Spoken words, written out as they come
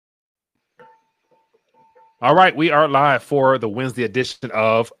All right, we are live for the Wednesday edition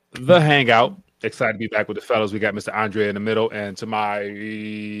of the Hangout. Excited to be back with the fellows. We got Mr. Andre in the middle, and to my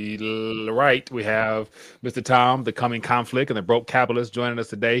right, we have Mr. Tom, the coming conflict, and the broke capitalist joining us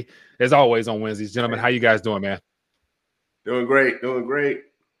today, as always on Wednesdays. Gentlemen, how you guys doing, man? Doing great.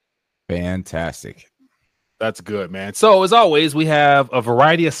 Fantastic. That's good, man. So, as always, we have a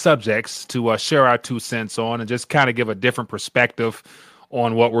variety of subjects to share our 2 cents on and just kind of give a different perspective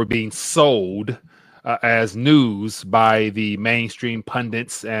on what we're being sold as news by the mainstream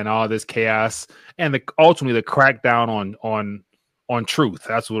pundits and all this chaos, and ultimately the crackdown on truth.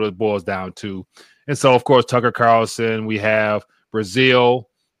 That's what it boils down to. And so, of course, Tucker Carlson, we have Brazil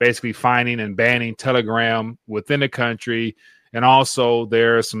basically finding and banning Telegram within the country. And also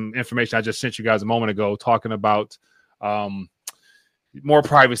there's some information I just sent you guys a moment ago talking about more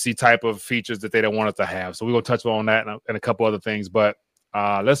privacy type of features that they don't want us to have. So we're going to touch on that and a couple other things. But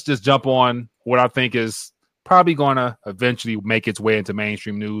let's just jump on what I think is probably going to eventually make its way into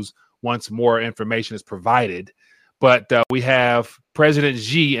mainstream news once more information is provided. But we have President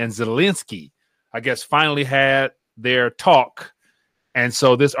Xi and Zelensky, I guess, finally had their talk. And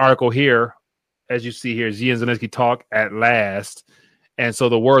so this article here, as you see here, Xi and Zelensky talk at last. And so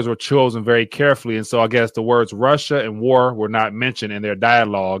the words were chosen very carefully. And so I guess the words Russia and war were not mentioned in their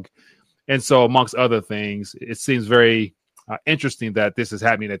dialogue. And so amongst other things, it seems very interesting that this is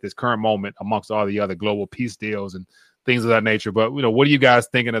happening at this current moment amongst all the other global peace deals and things of that nature. But, what are you guys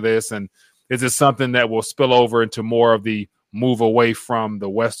thinking of this? And is this something that will spill over into more of the move away from the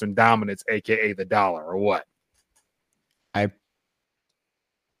Western dominance, a.k.a. the dollar, or what? I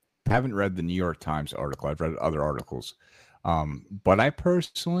haven't read the New York Times article. I've read other articles, but I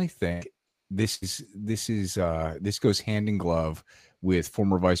personally think this goes hand in glove with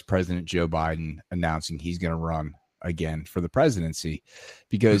former Vice President Joe Biden announcing he's going to run again for the presidency,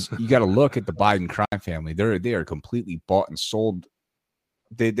 because you got to look at the Biden crime family. They are completely bought and sold.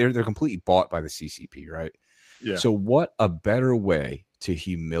 They're completely bought by the CCP, right? Yeah. So what a better way to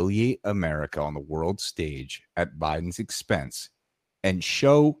humiliate America on the world stage at Biden's expense and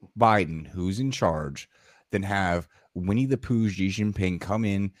show Biden who's in charge than have Winnie the Pooh, Xi Jinping come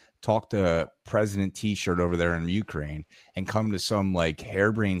in, talk to President T-shirt over there in Ukraine, and come to some like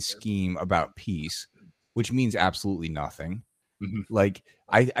harebrained scheme about peace, which means absolutely nothing. Mm-hmm. Like,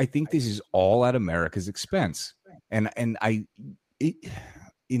 I think this is all at America's expense. And in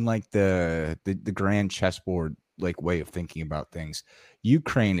like the grand chessboard like way of thinking about things,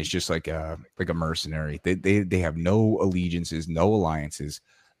 Ukraine is just like a mercenary. They have no allegiances, no alliances.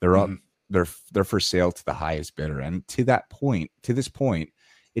 They're up. They're for sale to the highest bidder. And to this point,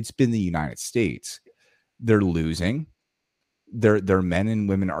 it's been the United States. They're losing. Their men and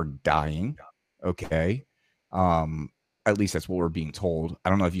women are dying. Okay. At least that's what we're being told.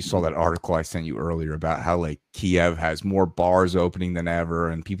 I don't know if you saw that article I sent you earlier about how like Kiev has more bars opening than ever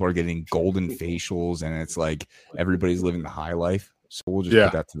and people are getting golden facials and it's like everybody's living the high life. So we'll just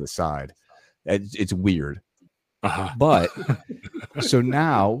put that to the side. It's weird. But so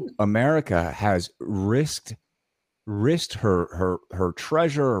now America has risked her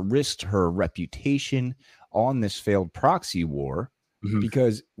treasure, risked her reputation on this failed proxy war,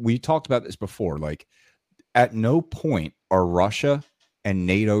 because we talked about this before. Like, at no point are Russia and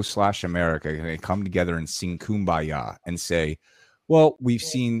NATO / America going to come together and sing Kumbaya and say, well, we've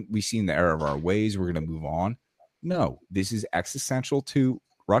seen the error of our ways, we're going to move on. No, this is existential to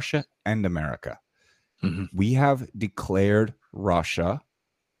Russia and America. We have declared Russia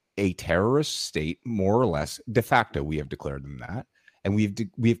a terrorist state, more or less. De facto, we have declared them that. And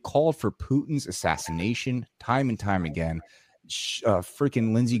we've called for Putin's assassination time and time again.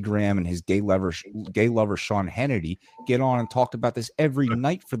 Freaking Lindsey Graham and his gay lover Sean Hannity get on and talked about this every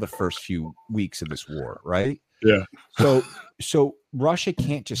night for the first few weeks of this war, right? Yeah. So Russia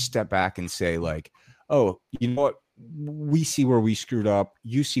can't just step back and say like, oh, you know what? We see where we screwed up.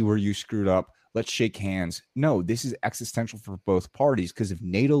 You see where you screwed up. Let's shake hands. No, this is existential for both parties, because if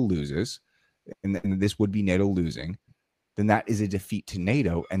NATO loses, and this would be NATO losing, then that is a defeat to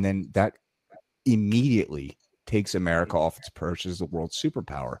NATO, and then that immediately takes America off its perch as the world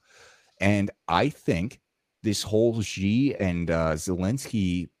superpower. And I think this whole Xi and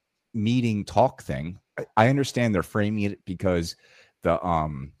Zelensky meeting talk thing, I understand they're framing it because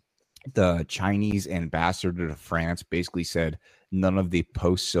the Chinese ambassador to France basically said none of the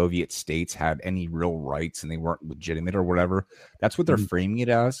post-Soviet states had any real rights and they weren't legitimate or whatever. That's what they're framing it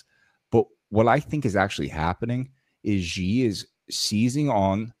as. But what I think is actually happening is Xi is seizing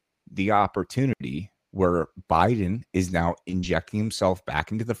on the opportunity where Biden is now injecting himself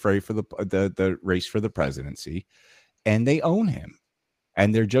back into the fray for the race for the presidency, and they own him.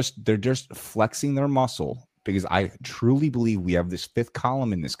 And they're just flexing their muscle because I truly believe we have this fifth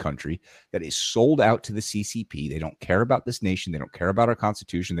column in this country that is sold out to the CCP. They don't care about this nation. They don't care about our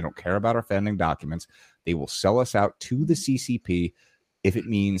Constitution. They don't care about our founding documents. They will sell us out to the CCP if it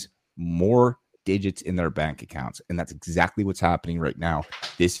means more digits in their bank accounts. And that's exactly what's happening right now.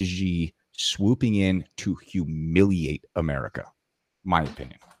 This is Xi swooping in to humiliate America, my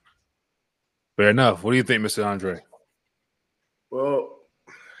opinion. Fair enough. What do you think, Mr. Andre? Well,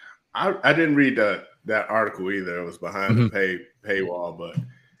 I didn't read that article either. It was behind the paywall, but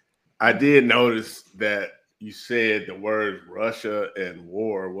I did notice that you said the words Russia and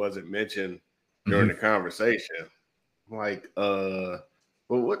war wasn't mentioned during the conversation. I'm like, well,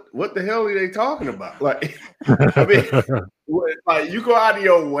 what the hell are they talking about? Like, I mean, like you go out of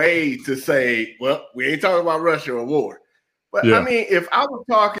your way to say, well, we ain't talking about Russia or war. But I mean, if I was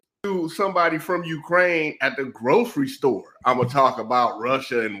talking to somebody from Ukraine at the grocery store, I'm gonna talk about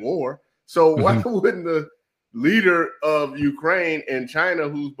Russia and war. So why wouldn't the leader of Ukraine and China,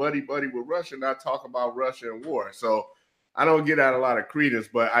 who's buddy with Russia, not talk about Russia and war? So I don't get out a lot of credence,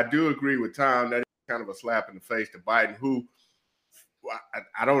 but I do agree with Tom that it's kind of a slap in the face to Biden, who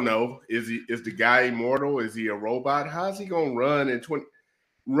I don't know. Is the guy immortal? Is he a robot? How's he gonna run in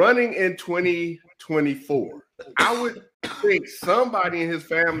 2024? I would think somebody in his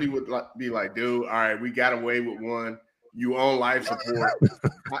family would be like, dude, all right, we got away with one. You own life support.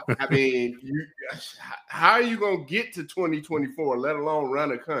 I mean, how are you going to get to 2024, let alone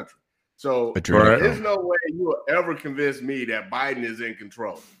run a country? So there's no way you will ever convince me that Biden is in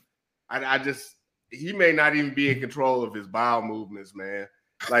control. He may not even be in control of his bowel movements, man.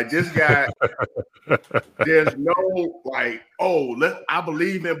 Like this guy, there's no like, I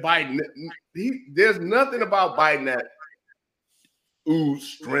believe in Biden. There's nothing about Biden that ooze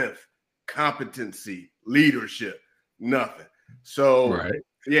strength, competency, leadership, nothing. So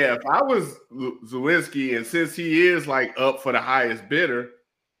yeah, if I was Zelensky, and since he is like up for the highest bidder,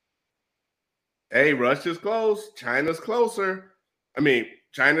 hey, Russia's close, China's closer. I mean,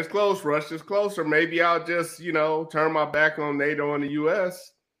 China's close, Russia's closer. Maybe I'll just, turn my back on NATO and the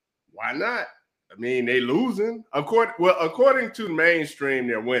U.S. Why not? I mean, they losing. According to the mainstream,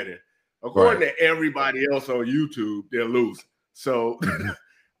 they're winning. According to everybody else on YouTube, they're losing. So,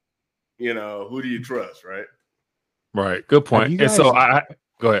 who do you trust, right? Right. Good point. And so I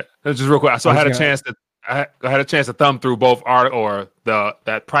go ahead. Just real quick. So I had a chance to thumb through both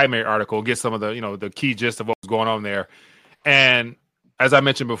that primary article, get some of the the key gist of what was going on there. And as I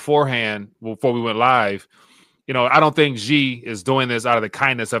mentioned beforehand, before we went live, I don't think Xi is doing this out of the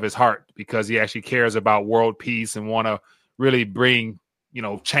kindness of his heart because he actually cares about world peace and want to really bring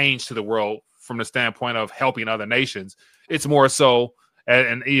change to the world from the standpoint of helping other nations. It's more so,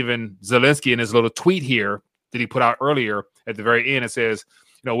 and even Zelensky in his little tweet here that he put out earlier at the very end, it says,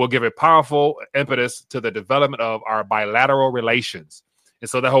 we'll give a powerful impetus to the development of our bilateral relations. And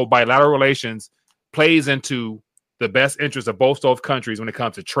so that whole bilateral relations plays into the best interest of both those countries when it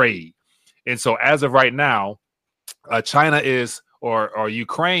comes to trade. And so as of right now, China is, or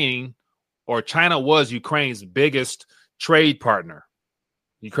Ukraine, or China was Ukraine's biggest trade partner.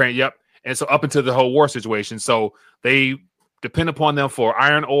 Ukraine, yep. And so up into the whole war situation. So they depend upon them for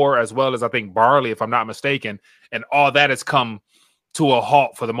iron ore as well as I think barley, if I'm not mistaken. And all that has come to a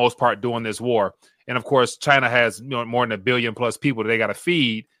halt for the most part during this war. And of course, China has more than 1 billion plus people that they got to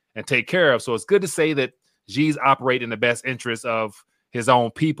feed and take care of. So it's good to say that Xi's operating in the best interest of his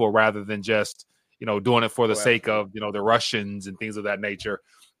own people rather than just, doing it for the sake of, the Russians and things of that nature.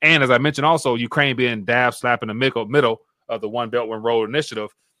 And as I mentioned, also Ukraine being dab slap in the middle of the One Belt One Road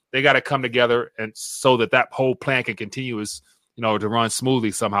initiative, they got to come together and so that whole plan can continue to run smoothly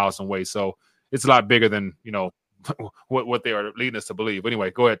somehow, some way. So it's a lot bigger than, what they are leading us to believe.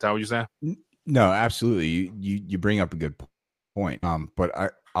 Anyway, go ahead, Tom. What you saying? No, absolutely. You bring up a good point.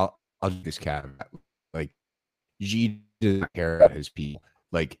 But I'll do this caveat. Like, Xi doesn't care about his people.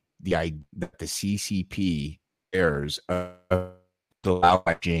 Like the CCP heirs of the Lao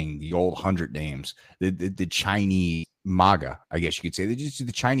Jing, the old 100 names, the Chinese MAGA, I guess you could say, they're just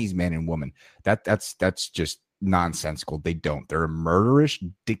the Chinese man and woman. That's just nonsensical. They're a murderous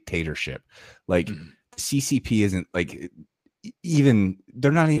dictatorship. Like the CCP isn't like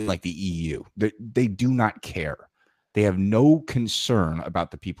they're not even like the EU. They do not care. They have no concern about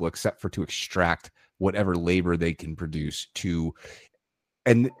the people except for to extract whatever labor they can produce to.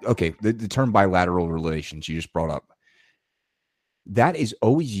 And okay, the term bilateral relations you just brought up, that is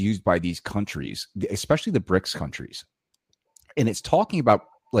always used by these countries, especially the BRICS countries. And it's talking about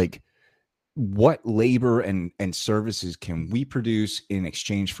like what labor and services can we produce in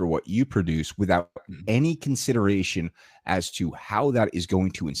exchange for what you produce without any consideration as to how that is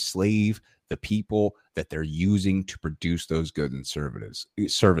going to enslave the people that they're using to produce those goods and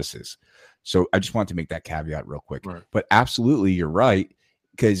services. So I just want to make that caveat real quick. Right. But absolutely, you're right,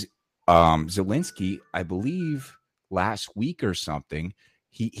 because Zelensky, I believe last week or something,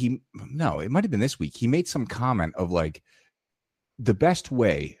 no, it might have been this week. He made some comment of like, the best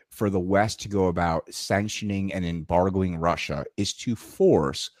way for the West to go about sanctioning and embargoing Russia is to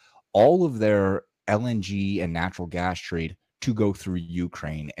force all of their LNG and natural gas trade to go through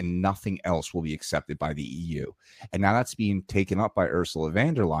Ukraine, and nothing else will be accepted by the EU. And now that's being taken up by Ursula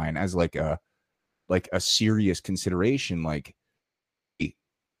von der Leyen as like a serious consideration. Like,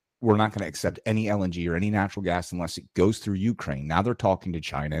 we're not going to accept any LNG or any natural gas unless it goes through Ukraine. Now they're talking to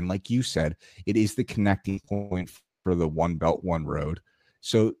China. And like you said, it is the connecting point for the One Belt, One Road.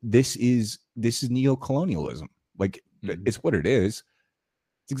 So this is neocolonialism. Like, it's what it is.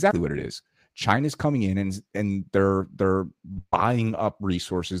 It's exactly what it is. China's coming in and they're buying up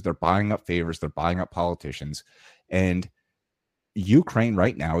resources, they're buying up favors, they're buying up politicians. And Ukraine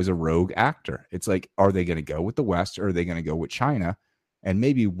right now is a rogue actor. It's like, are they going to go with the West or are they going to go with China? And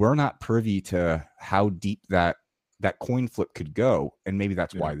maybe we're not privy to how deep that coin flip could go. And maybe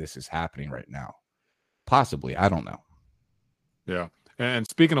that's why this is happening right now. Possibly. I don't know. Yeah. And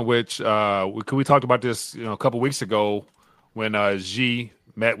speaking of which, we talked about this, a couple of weeks ago when Xi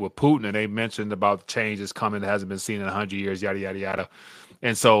met with Putin, and they mentioned about changes coming that hasn't been seen in 100 years, yada, yada, yada.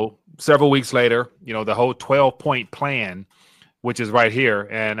 And so several weeks later, the whole 12-point plan, which is right here.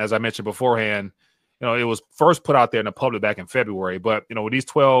 And as I mentioned beforehand, it was first put out there in the public back in February. But, with these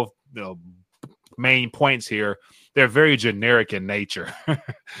 12 main points here, they're very generic in nature.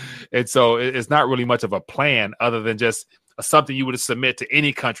 And so it's not really much of a plan other than just something you would submit to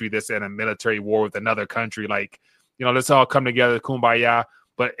any country that's in a military war with another country. Like, let's all come together, kumbaya.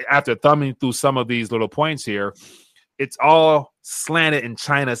 But after thumbing through some of these little points here, it's all slanted in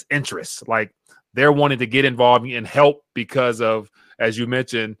China's interests. Like, they're wanting to get involved and help because of, as you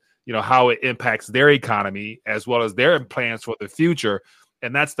mentioned, how it impacts their economy as well as their plans for the future.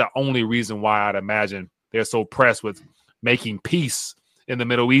 And that's the only reason why I'd imagine they're so pressed with making peace in the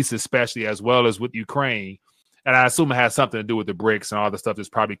Middle East, especially as well as with Ukraine. And I assume it has something to do with the BRICS and all the stuff that's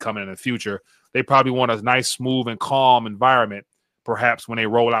probably coming in the future. They probably want a nice, smooth, and calm environment, perhaps when they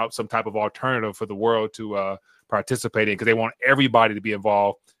roll out some type of alternative for the world to participate in, because they want everybody to be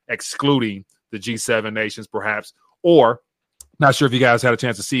involved, excluding the G7 nations, perhaps. Or, not sure if you guys had a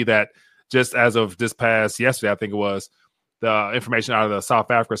chance to see that just as of this past yesterday, I think it was, the information out of the South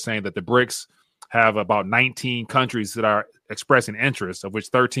Africa saying that the BRICS have about 19 countries that are expressing interest, of which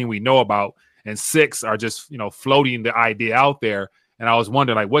 13 we know about, and 6 are just, floating the idea out there. And I was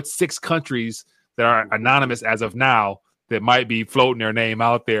wondering, like, what 6 countries that are anonymous as of now that might be floating their name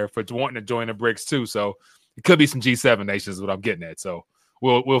out there for wanting to join the BRICS too. So it could be some G7 nations is what I'm getting at. So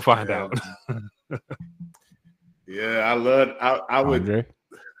we'll find out. Yeah, I would. Andre?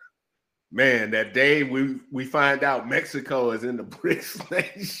 Man, that day we find out Mexico is in the BRICS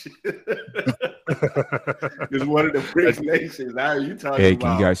nation. It's one of the BRICS nations. How are you talking about? Hey,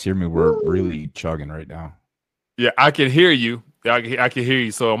 can you guys hear me? We're really chugging right now. Yeah, I can hear you. I can hear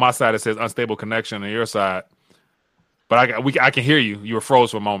you. So on my side, it says unstable connection. On your side, but I can hear you. You were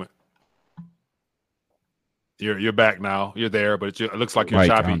froze for a moment. You're back now. You're there, but it looks like you're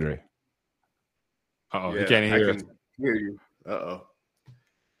choppy. Andre. Uh-oh, you can't hear us. I can hear you. Uh-oh.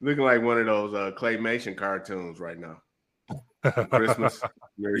 Looking like one of those claymation cartoons right now. Christmas.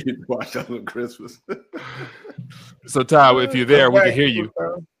 You watch that on Christmas. So, Ty, if you're there, we can hear you.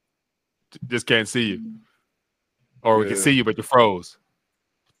 Just can't see you. Or we can see you, but you're froze.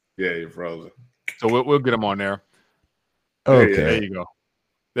 Yeah, you're frozen. So we'll get them on there. Okay. There you go.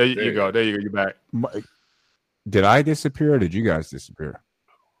 There you go. You're back. Did I disappear or did you guys disappear?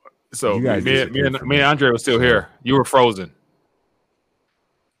 So me and Andre were still here. You were frozen.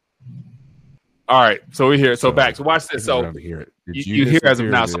 All right, so we're here. So back. So watch this. So you hear as of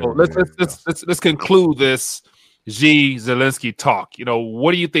now. So let's conclude this Xi Zelensky talk.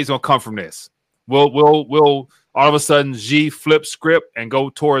 What do you think is gonna come from this? Will all of a sudden Xi flip script and go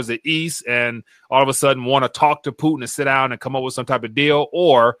towards the east, and all of a sudden want to talk to Putin and sit down and come up with some type of deal,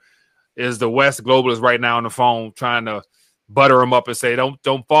 or is the West globalists right now on the phone trying to butter him up and say,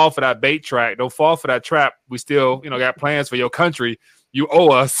 don't fall for that bait track, don't fall for that trap. We still got plans for your country. You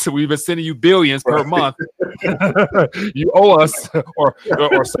owe us. We've been sending you billions per month. You owe us, or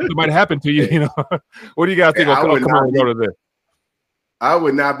something might happen to you. What do you guys think will come out of this? I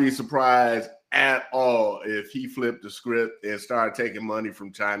would not be surprised at all if he flipped the script and started taking money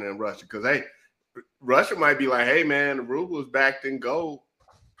from China and Russia. Because, hey, Russia might be like, hey, man, the ruble is backed in gold.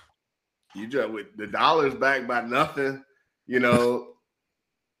 You just with the dollar's backed by nothing,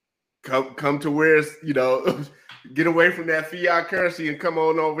 come to where it's, get away from that fiat currency and come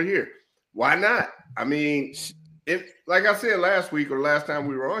on over here. Why not? I mean, if like I said last week or last time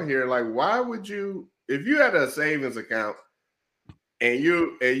we were on here, like, why would you, if you had a savings account and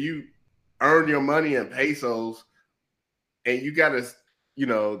you earn your money in pesos and you got to,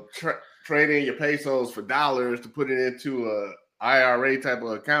 trade in your pesos for dollars to put it into a IRA type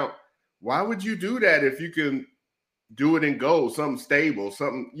of account, why would you do that if you can do it in gold, something stable,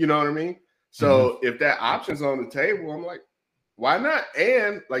 something, you know what I mean? So if that option's on the table, I'm like, why not?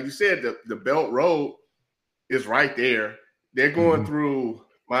 And like you said, the Belt Road is right there. They're going through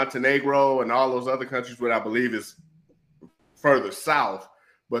Montenegro and all those other countries, what I believe is further south,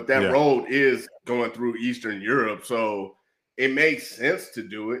 but that road is going through Eastern Europe. So it makes sense to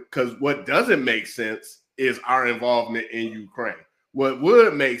do it, because what doesn't make sense is our involvement in Ukraine. What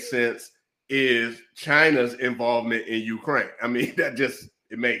would make sense is China's involvement in Ukraine. I mean,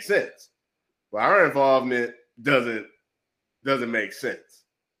 it makes sense. But our involvement doesn't make sense.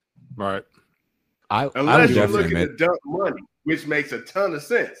 Right. Unless you're looking to dump money, which makes a ton of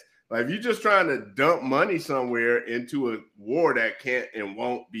sense. Like, if you're just trying to dump money somewhere into a war that can't and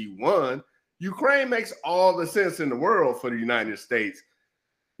won't be won, Ukraine makes all the sense in the world for the United States.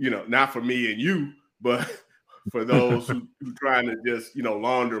 Not for me and you, but for those who trying to just,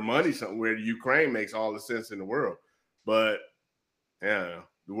 launder money somewhere, Ukraine makes all the sense in the world. But, yeah,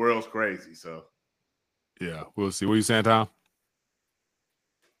 the world's crazy, so. Yeah, we'll see. What are you saying, Tom?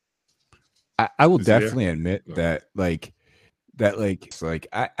 I will definitely admit that, it's like,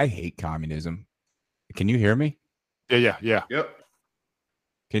 I hate communism. Can you hear me? Yeah. Yep.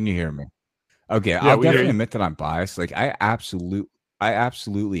 Can you hear me? Okay, I'll definitely admit that I'm biased. Like, I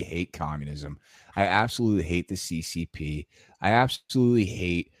absolutely hate communism. I absolutely hate the CCP. I absolutely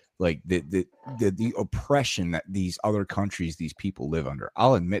hate the oppression that these other countries, these people live under.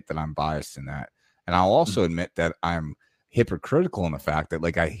 I'll admit that I'm biased in that. And I'll also admit that I'm hypocritical in the fact that,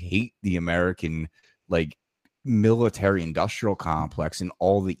 like, I hate the American, like, military industrial complex and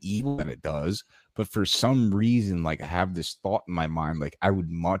all the evil that it does. But for some reason, like, I have this thought in my mind, like, I would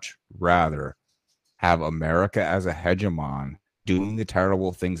much rather have America as a hegemon doing the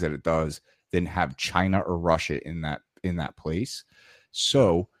terrible things that it does than have China or Russia in that place.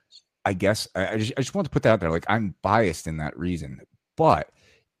 So I guess I just want to put that out there. Like, I'm biased in that reason. But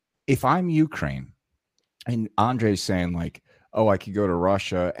if I'm Ukraine and Andre's saying, like, oh, I could go to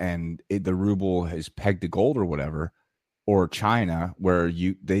Russia and the ruble is pegged to gold or whatever, or China, where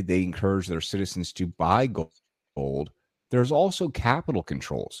they encourage their citizens to buy gold, there's also capital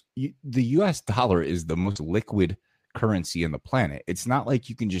controls. The US dollar is the most liquid currency in the planet. It's not like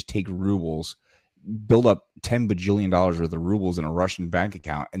you can just take rubles, build up $10 bajillion worth of rubles in a Russian bank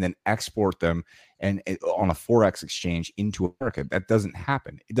account, and then export them on a Forex exchange into America. That doesn't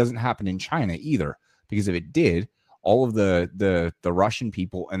happen. It doesn't happen in China either, because if it did, all of the Russian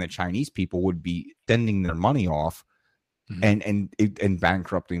people and the Chinese people would be sending their money off and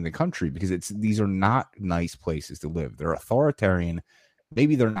bankrupting the country, because these are not nice places to live. They're authoritarian.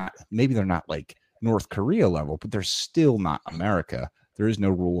 Maybe they're not like North Korea level, but they're still not America. There is no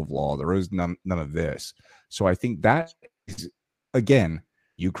rule of law. There is none of this. So I think that is, again,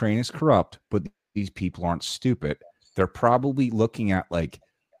 Ukraine is corrupt, but these people aren't stupid. They're probably looking at, like,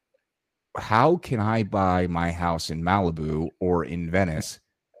 how can I buy my house in Malibu or in Venice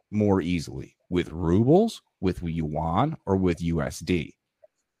more easily? With rubles, with yuan, or with USD?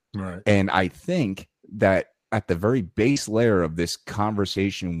 Right. And I think that at the very base layer of this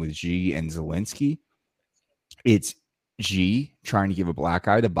conversation with Xi and Zelensky, it's Xi trying to give a black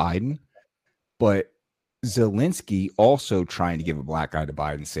eye to Biden, but Zelensky also trying to give a black eye to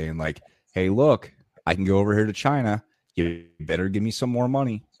Biden, saying, like, hey, look, I can go over here to China. You better give me some more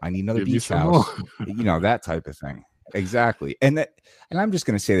money. I need another beach house. That type of thing. Exactly. And I'm just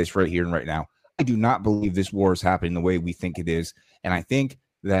going to say this right here and right now. I do not believe this war is happening the way we think it is. And I think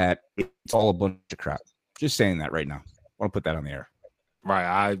that it's all a bunch of crap. Just saying that right now. I want to put that on the air.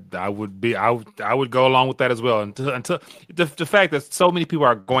 Right. I would go along with that as well. Until the fact that so many people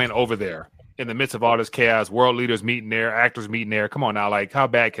are going over there in the midst of all this chaos, world leaders meeting there, actors meeting there. Come on now, like, how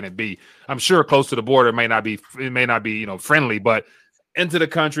bad can it be? I'm sure close to the border it may not be friendly, but into the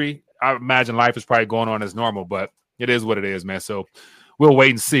country, I imagine life is probably going on as normal, but it is what it is, man. So we'll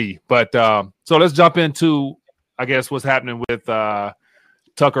wait and see. But so let's jump into, I guess, what's happening with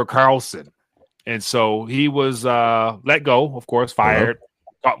Tucker Carlson. And so he was let go, of course, fired.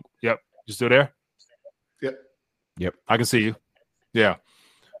 Oh, yep. You still there? Yep. I can see you. Yeah.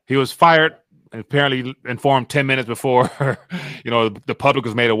 He was fired and apparently informed 10 minutes before, the public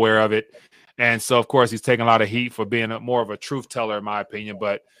was made aware of it. And so, of course, he's taking a lot of heat for being more of a truth teller, in my opinion.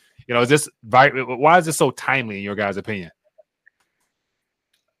 But, why is this so timely in your guys' opinion?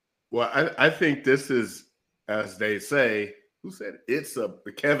 Well, I think this is, as they say, who said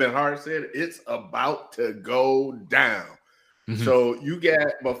it? Kevin Hart said it's about to go down. Mm-hmm. So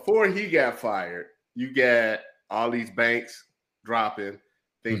before he got fired, you got all these banks dropping. I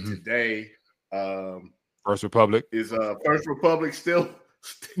think today, First Republic is First Republic still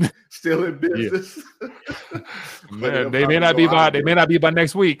in business. Man, they may not be by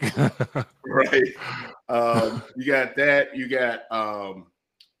next week. Right. You got that. You got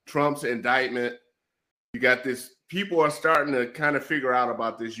Trump's indictment. You got this. People are starting to kind of figure out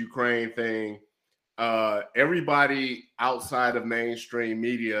about this Ukraine thing. Everybody outside of mainstream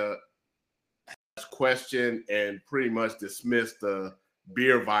media has questioned and pretty much dismissed the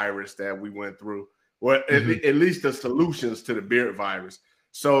beer virus that we went through. Well, at least the solutions to the beer virus.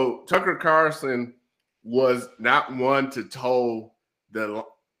 So Tucker Carlson was not one to toe the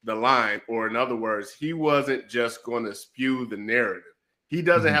line, or in other words, he wasn't just going to spew the narrative. He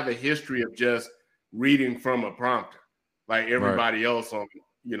doesn't have a history of just reading from a prompter like everybody else on,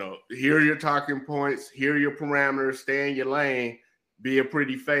 here are your talking points, here are your parameters, stay in your lane, be a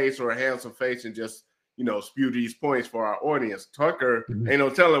pretty face or a handsome face, and just, spew these points for our audience. Tucker ain't no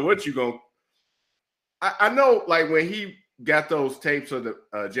telling what you going to. I know, like, when he got those tapes of the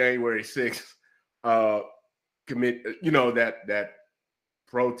January 6th that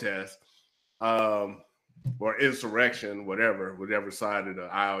protest or insurrection, whatever side of the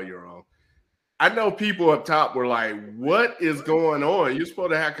aisle you're on. I know people up top were like, what is going on? You're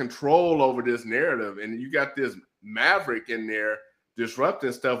supposed to have control over this narrative, and you got this maverick in there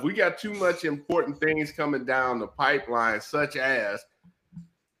disrupting stuff. We got too much important things coming down the pipeline, such as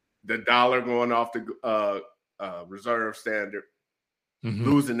the dollar going off the reserve standard,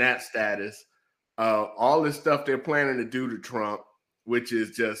 losing that status, all this stuff they're planning to do to Trump, which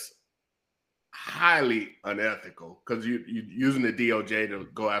is just highly unethical because you're using the DOJ to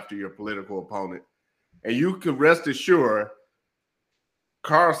go after your political opponent. And you can rest assured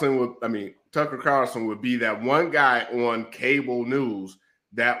Tucker Carlson would be that one guy on cable news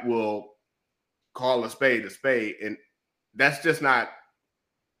that will call a spade. And that's just not,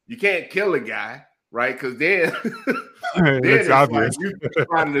 you can't kill a guy, right? Because then, it's obvious. Like you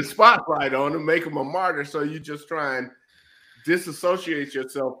find the spotlight on him, make him a martyr. So you just try and disassociate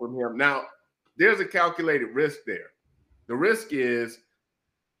yourself from him. Now, there's a calculated risk there. The risk is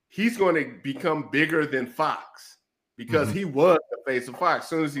he's going to become bigger than Fox because he was the face of Fox. As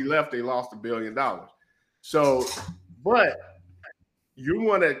soon as he left, they lost $1 billion. So, but you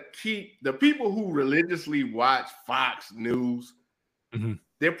want to keep the people who religiously watch Fox News,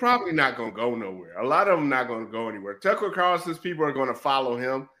 they're probably not going to go nowhere. A lot of them not going to go anywhere. Tucker Carlson's people are going to follow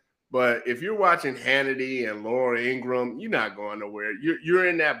him. But if you're watching Hannity and Laura Ingraham, you're not going nowhere. You're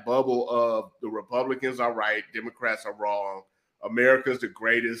in that bubble of the Republicans are right, Democrats are wrong. America's the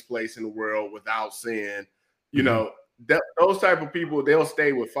greatest place in the world without sin. Those type of people, they'll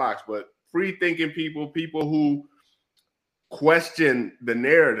stay with Fox. But free-thinking people who question the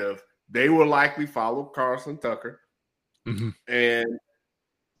narrative, they will likely follow Carlson Tucker. And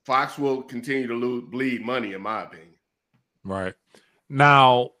Fox will continue to bleed money, in my opinion. Right.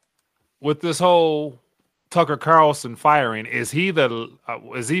 Now, with this whole Tucker Carlson firing, is he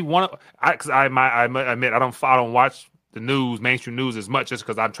one of? Because I admit I don't watch the news, mainstream news, as much, just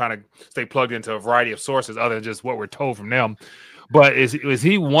because I'm trying to stay plugged into a variety of sources other than just what we're told from them. But is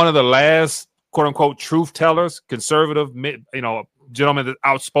he one of the last quote unquote truth tellers, conservative, gentleman that's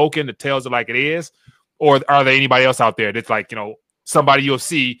outspoken that tells it like it is, or are there anybody else out there that's like somebody you'll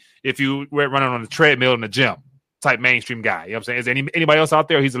see if you were running on the treadmill in the gym type mainstream guy? You know what I'm saying? Is there anybody else out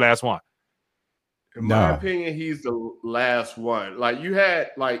there? Or he's the last one. In my opinion, he's the last one.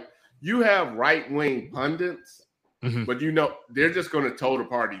 You have right-wing pundits, but they're just going to toe the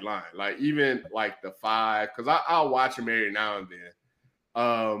party line. Even the Five, because I'll watch them every now and then.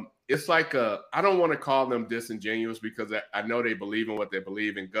 It's I don't want to call them disingenuous because I know they believe in what they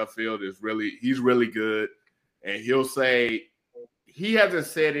believe in. Gutfield he's really good. And he'll say, he hasn't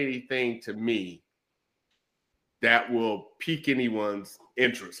said anything to me that will pique anyone's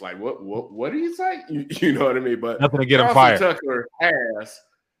interest. What do you say? You know what I mean? But nothing to get him fired. Tucker has,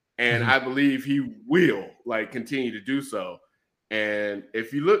 and I believe he will continue to do so. And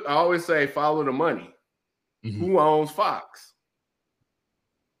if you look, I always say follow the money. Who owns Fox?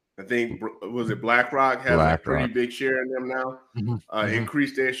 I think was it BlackRock has a pretty big share in them now.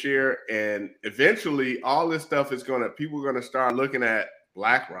 Increase their share, and eventually, all this stuff people are gonna start looking at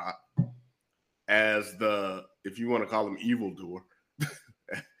BlackRock as if you want to call them evildoer,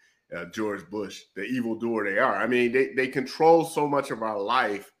 George Bush, the evildoer they are. I mean, they control so much of our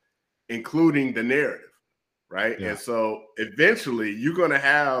life, including the narrative, right? Yeah. And so eventually you're going to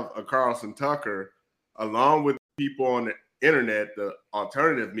have a Carlson Tucker, along with people on the internet, the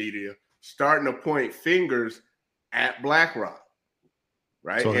alternative media, starting to point fingers at BlackRock,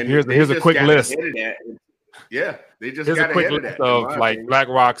 right? So and here's a quick list. Yeah, they just here's got a quick ahead list of like opinion.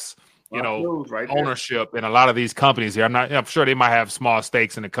 BlackRock's ownership in a lot of these companies here. I'm sure they might have small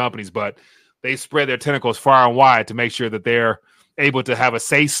stakes in the companies, but they spread their tentacles far and wide to make sure that they're able to have a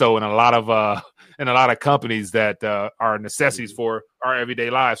say-so in a lot of companies that are necessities for our everyday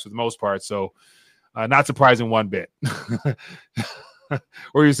lives for the most part. So not surprising one bit. What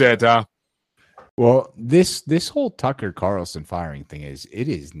are you saying, Tom? Well, this whole Tucker Carlson firing thing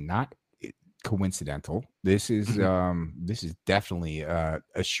is not coincidental. This is definitely a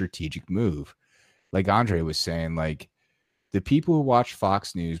strategic move. Like Andre was saying, like the people who watch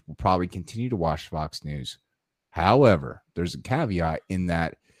Fox News will probably continue to watch Fox News. However, there's a caveat in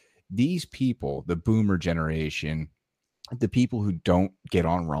that these people, the boomer generation, the people who don't get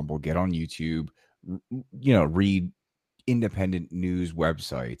on Rumble, get on YouTube, read independent news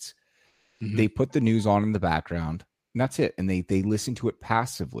websites, they put the news on in the background, and that's it. And they listen to it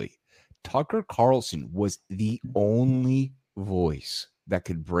passively. Tucker Carlson was the only voice that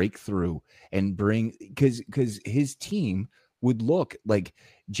could break through and bring, because his team would look like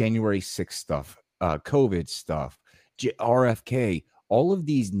January 6th stuff, COVID stuff, RFK, all of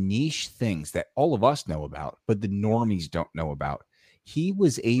these niche things that all of us know about, but the normies don't know about. He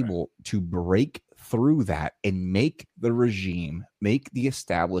was able to break through that and make the regime, make the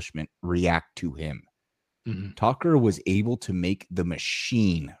establishment react to him. Tucker was able to make the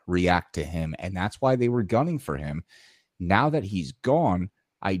machine react to him, and that's why they were gunning for him. Now that he's gone,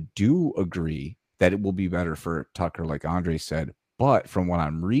 I do agree that it will be better for Tucker, like Andre said, but from what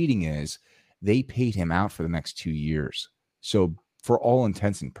I'm reading is they paid him out for the next 2 years. So for all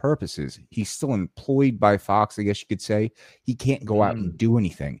intents and purposes, he's still employed by Fox, I guess you could say. He can't go out and do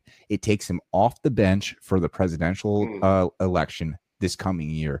anything. It takes him off the bench for the presidential election this coming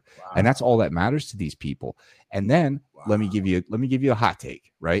year. Wow. And that's all that matters to these people. And then let me give you a hot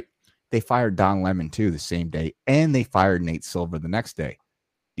take, right? They fired Don Lemon too the same day, and they fired Nate Silver the next day.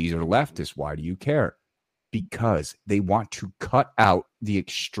 These are leftists. Why do you care? Because they want to cut out the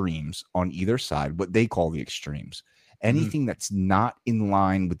extremes on either side, what they call the extremes. Anything that's not in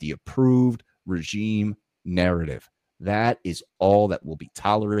line with the approved regime narrative. That is all that will be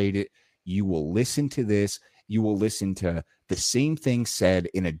tolerated. You will listen to this. You will listen to the same thing said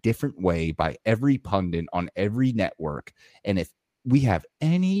in a different way by every pundit on every network. And if we have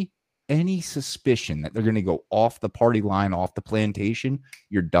any suspicion that they're going to go off the party line, off the plantation,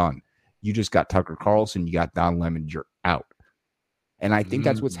 you're done. You just got Tucker Carlson, you got Don Lemon, you're out. And I think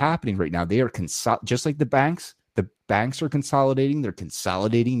that's what's happening right now. They are just like the banks. The banks are consolidating. They're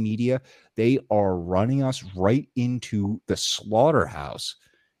consolidating media. They are running us right into the slaughterhouse.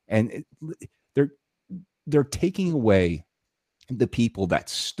 And they're taking away the people that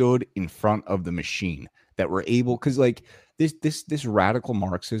stood in front of the machine, that were able, because like this radical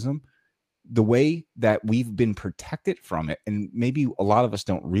Marxism, the way that we've been protected from it, and maybe a lot of us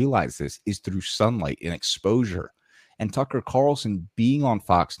don't realize this, is through sunlight and exposure. And Tucker Carlson being on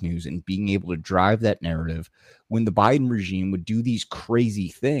Fox News and being able to drive that narrative, when the Biden regime would do these crazy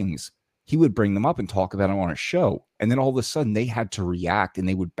things, he would bring them up and talk about them on a show. And then all of a sudden they had to react and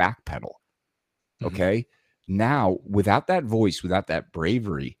they would backpedal. Okay. Now, without that voice, without that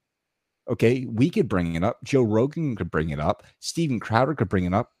bravery, okay, we could bring it up. Joe Rogan could bring it up. Steven Crowder could bring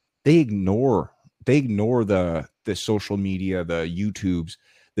it up. They ignore the social media, the YouTubes.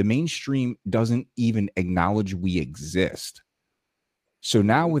 The mainstream doesn't even acknowledge we exist. So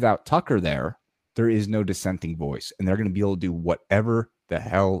now without Tucker there is no dissenting voice, and they're going to be able to do whatever the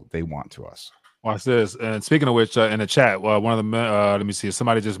hell they want to us. Watch this. And speaking of which, in the chat, one of the let me see,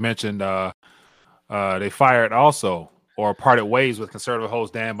 somebody just mentioned they fired also or parted ways with conservative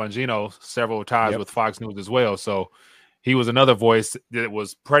host Dan Bongino several times with Fox News as well. So he was another voice that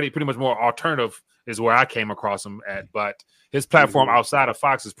was pretty much more alternative, is where I came across him at. But his platform outside of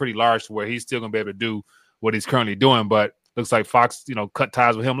Fox is pretty large to where he's still going to be able to do what he's currently doing. But looks like Fox, cut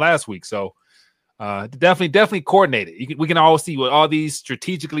ties with him last week. So definitely coordinated. We can all see with all these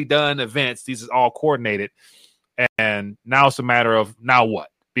strategically done events, these is all coordinated. And now it's a matter of now what?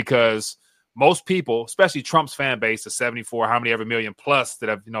 Because most people, especially Trump's fan base, the 74, how many ever million plus that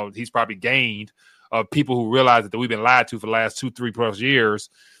have, he's probably gained of people who realize that we've been lied to for the last 2-3 plus years.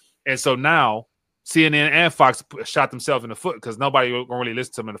 And so now CNN and Fox shot themselves in the foot because nobody will really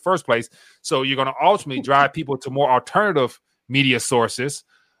listen to them in the first place. So you're going to ultimately drive people to more alternative media sources.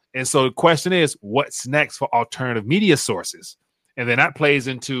 And so the question is, what's next for alternative media sources? And then that plays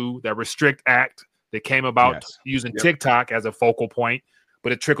into the Restrict Act that came about using TikTok as a focal point,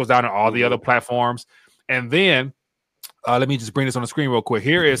 but it trickles down to all the other platforms. And then let me just bring this on the screen real quick.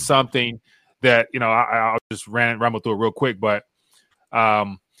 Here is something that, I'll just rumble through it real quick, but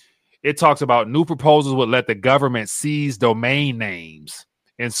it talks about new proposals would let the government seize domain names.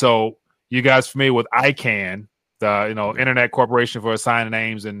 And so you guys familiar with ICANN, the Internet Corporation for Assigning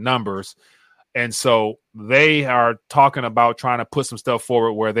Names and Numbers. And so they are talking about trying to put some stuff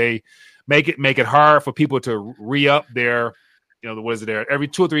forward where they make it hard for people to re-up their, what is it there? Every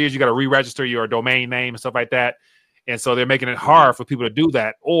 2 or 3 years, you got to re-register your domain name and stuff like that. And so they're making it hard for people to do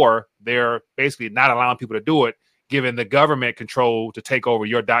that, or they're basically not allowing people to do it, giving the government control to take over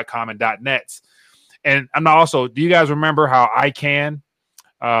your .com and .nets. And I'm not also, do you guys remember how ICANN,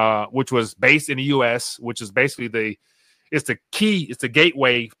 which was based in the U.S., which is basically it's the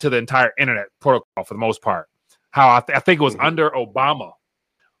gateway to the entire internet protocol for the most part. How I think it was under Obama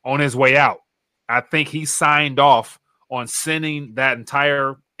on his way out. I think he signed off on sending that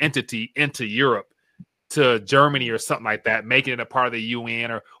entire entity into Europe to Germany or something like that, making it a part of the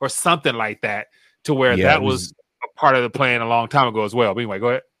UN or something like that, to where that was a part of the plan a long time ago as well. But anyway, go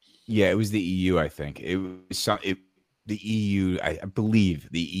ahead. Yeah, it was the EU, I think. It was the EU, I believe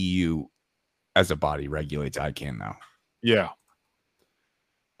the EU as a body regulates ICANN now. Yeah.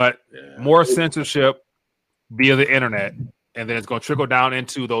 But more censorship via the internet, and then it's going to trickle down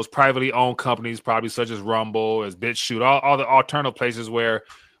into those privately owned companies, probably such as Rumble, as BitChute, all the alternative places where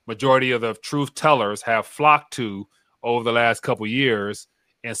majority of the truth tellers have flocked to over the last couple of years.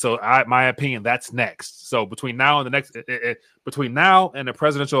 And so, my opinion, that's next. So between now and the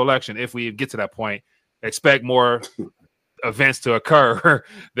presidential election, if we get to that point, expect more events to occur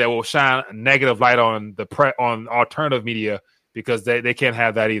that will shine a negative light on on alternative media, because they can't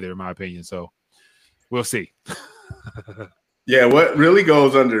have that either, in my opinion. So we'll see. Yeah, what really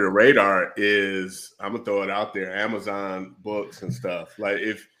goes under the radar is, I'm gonna throw it out there, Amazon books and stuff. Like,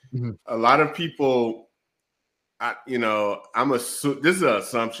 if a lot of people, this is an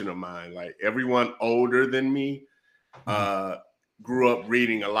assumption of mine. Like, everyone older than me grew up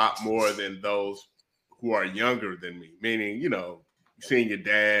reading a lot more than those who are younger than me. Meaning, seeing your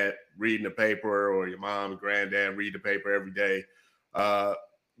dad reading the paper, or your mom and granddad read the paper every day.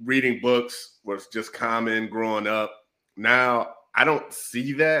 Reading books was just common growing up. Now, I don't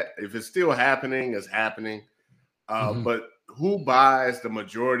see that. If it's still happening, it's happening. But who buys the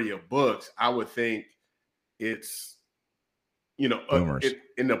majority of books? I would think it's, in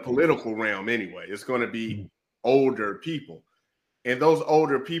the political realm anyway. It's going to be older people. And those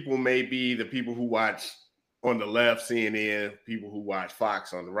older people may be the people who watch on the left CNN, people who watch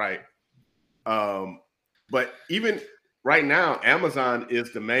Fox on the right. But even right now, Amazon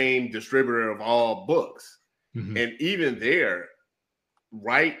is the main distributor of all books. And even there,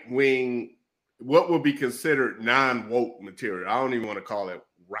 right-wing, what would be considered non-woke material, I don't even want to call it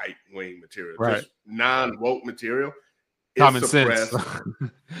right-wing material, just non-woke material, common sense.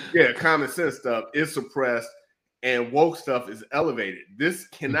 Yeah, common sense stuff is suppressed, and woke stuff is elevated. This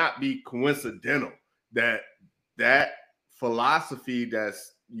cannot be coincidental that philosophy that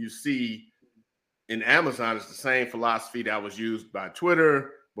you see in Amazon is the same philosophy that was used by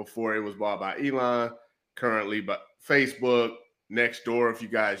Twitter before it was bought by Elon, currently, but Facebook, Nextdoor, if you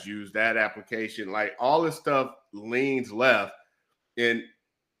guys use that application, like, all this stuff leans left in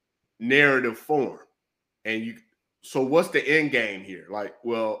narrative form. And so what's the end game here? Like,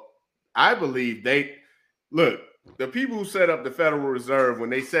 well, I believe the people who set up the Federal Reserve, when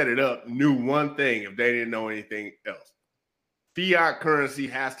they set it up, knew one thing if they didn't know anything else. Fiat currency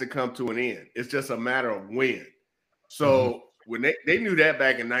has to come to an end. It's just a matter of when. So when they knew that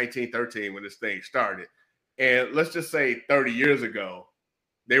back in 1913 when this thing started. And let's just say 30 years ago,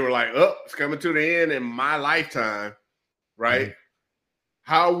 they were like, oh, it's coming to the end in my lifetime, right?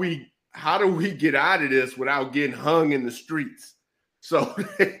 How do we get out of this without getting hung in the streets? So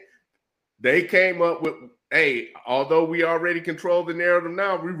they came up with, hey, although we already control the narrative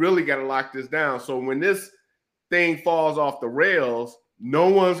now, we really got to lock this down. So when this thing falls off the rails, no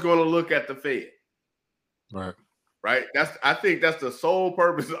one's going to look at the Fed. Right? I think that's the sole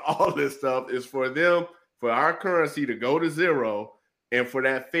purpose of all this stuff, is for our currency to go to zero, and for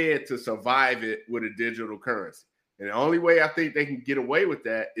that Fed to survive it with a digital currency. And the only way I think they can get away with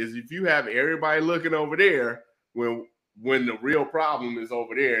that is if you have everybody looking over there when the real problem is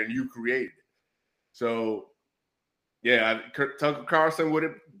over there and you created it. So, yeah, Tucker Carlson would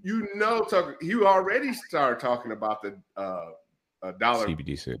have, Tucker, he already started talking about the dollar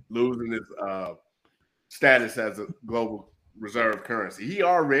CBDC losing its status as a global reserve currency. He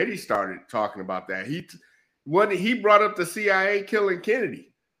already started talking about that. He brought up the CIA killing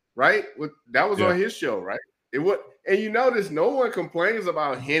Kennedy, right? That was on his show, right? And you notice no one complains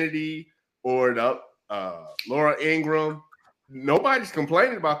about Hannity or Laura Ingraham. Nobody's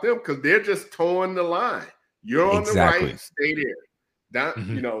complaining about them because they're just towing the line. You're on the right, stay there.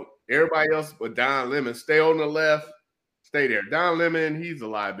 Everybody else but Don Lemon, stay on the left, stay there. Don Lemon, he's a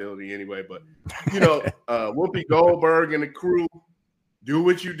liability anyway. But Whoopi Goldberg and the crew, do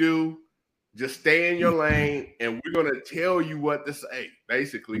what you do. Just stay in your lane, and we're gonna tell you what to say,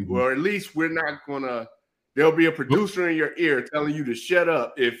 basically, or at least we're not gonna. There'll be a producer in your ear telling you to shut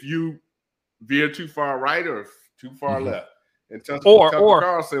up if you veer too far right or too far left. And Tucker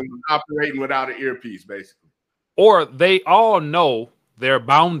Carlson was operating without an earpiece, basically. Or they all know their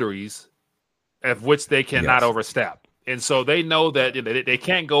boundaries of which they cannot overstep. And so they know that they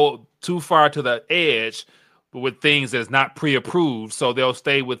can't go too far to the edge with things that's not pre-approved. So they'll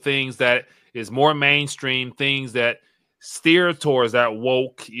stay with things that is more mainstream, things that steer towards that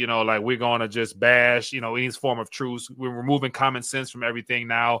woke, like we're going to just bash, any form of truth. We're removing common sense from everything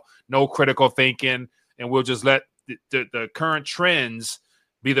now, no critical thinking, and we'll just let the current trends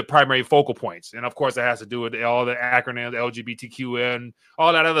be the primary focal points. And of course, it has to do with all the acronyms, LGBTQN,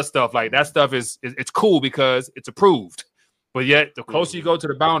 all that other stuff. Like that stuff it's cool because it's approved. But yet, the closer you go to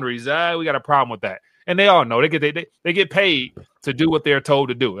the boundaries, we got a problem with that. And they all know they get paid to do what they're told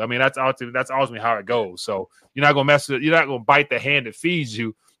to do. I mean, that's ultimately how it goes. So you're not gonna mess with it. You're not gonna bite the hand that feeds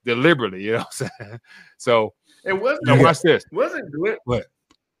you deliberately. You know what I'm saying? So watch this. Wasn't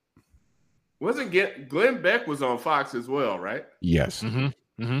Glenn Beck was on Fox as well, right? Yes.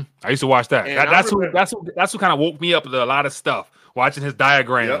 I used to watch that. That's what kind of woke me up to a lot of stuff. Watching his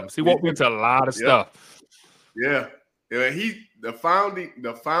diagrams, he woke me into a lot of stuff. Yeah. The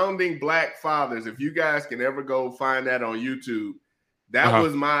founding Black fathers. If you guys can ever go find that on YouTube, that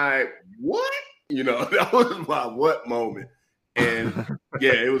was my what? That was my what moment. And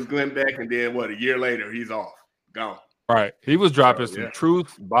it was Glenn Beck, and then a year later he's off, gone. Right, he was dropping some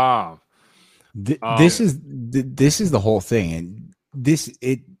truth bomb. This is the whole thing,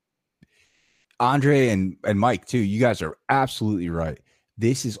 and Andre and Mike too. You guys are absolutely right.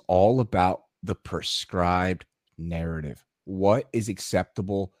 This is all about the prescribed narrative. What is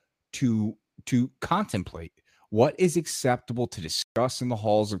acceptable to contemplate? What is acceptable to discuss in the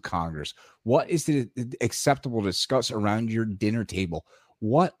halls of Congress? What is acceptable to discuss around your dinner table?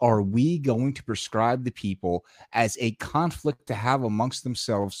 What are we going to prescribe the people as a conflict to have amongst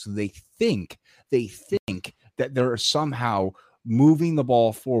themselves so they think that they're somehow moving the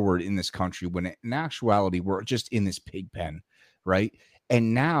ball forward in this country when in actuality we're just in this pig pen, right?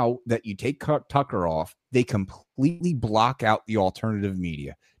 And now that you take Tucker off, they completely block out the alternative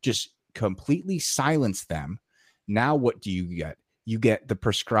media, just completely silence them. Now what do you get? You get the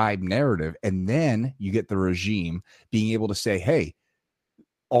prescribed narrative, and then you get the regime being able to say, hey,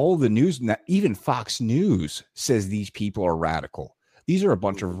 all the news, even Fox News says these people are radical. These are a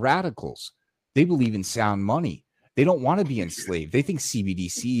bunch of radicals. They believe in sound money. They don't want to be enslaved. They think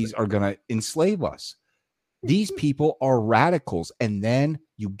CBDCs are going to enslave us. These people are radicals. And then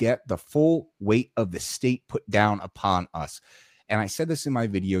you get the full weight of the state put down upon us. And I said this in my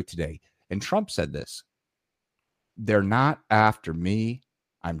video today, and Trump said this. They're not after me.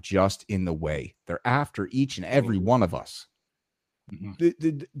 I'm just in the way. They're after each and every one of us.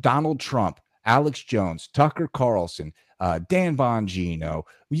 Donald Trump, Alex Jones, Tucker Carlson, Dan Bongino.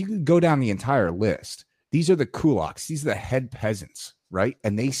 You can go down the entire list. These are the kulaks. These are the head peasants, right?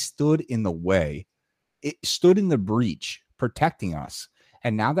 And they stood in the way. It stood in the breach, protecting us.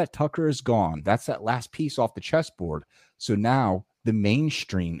 And now that Tucker is gone, that's that last piece off the chessboard. So now the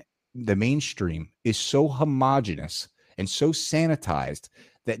mainstream is so homogenous and so sanitized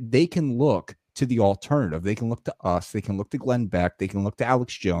that they can look to the alternative. They can look to us. They can look to Glenn Beck. They can look to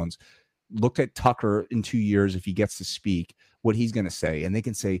Alex Jones. Look at Tucker in 2 years if he gets to speak, what he's going to say. And they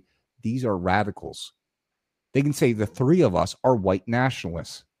can say, these are radicals. They can say the three of us are white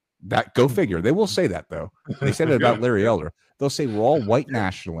nationalists. That go figure. They will say that, though. They said it about Larry Elder. They'll say we're all white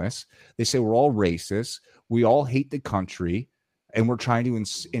nationalists. They say we're all racist. We all hate the country, and we're trying to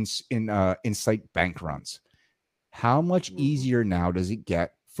incite bank runs. How much easier now does it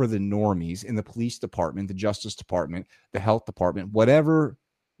get for the normies in the police department, the justice department, the health department, whatever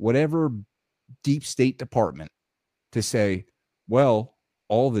deep state department, to say, well,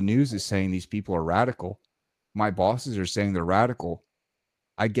 all the news is saying these people are radical. My bosses are saying they're radical.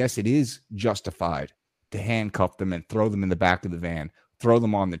 I guess it is justified to handcuff them and throw them in the back of the van, throw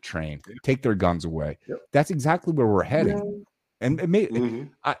them on the train, take their guns away. Yep. That's exactly where we're heading. Yeah. And it may,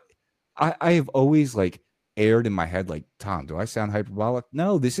 I have always like aired in my head, like, Tom, do I sound hyperbolic?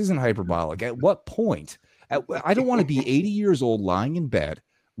 No, this isn't hyperbolic. At what point? I don't want to be 80 years old lying in bed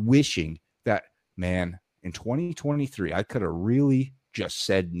wishing that, man, in 2023, I could have really just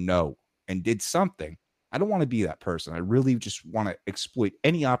said no and did something. I don't want to be that person. I really just want to exploit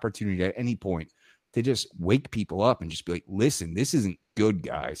any opportunity at any point to just wake people up and just be like, listen, this isn't good,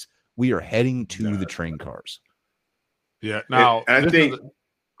 guys. We are heading to the train cars. Yeah. Now, I think.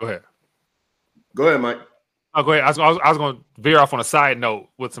 Go ahead. Go ahead, Mike. Oh, go ahead. I was going to veer off on a side note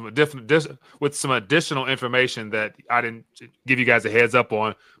with some additional information that I didn't give you guys a heads up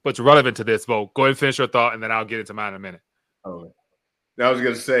on, but it's relevant to this. Bo, go ahead and finish your thought, and then I'll get into mine in a minute. Oh, I was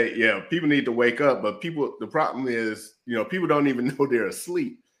going to say, yeah, people need to wake up, but the problem is, people don't even know they're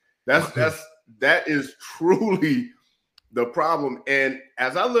asleep. That is truly the problem. And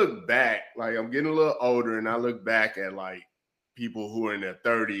as I look back, like I'm getting a little older, and I look back at like people who are in their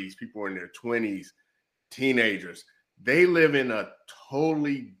 30s, people who are in their 20s, teenagers, they live in a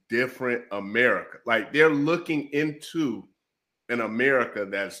totally different America. Like they're looking into an America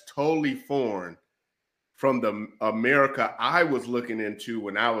that's totally foreign from the America I was looking into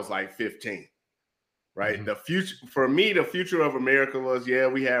when I was like 15, right? Mm-hmm. The future, for me, the future of America was, yeah,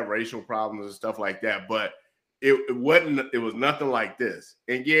 we have racial problems and stuff like that, but it was nothing like this.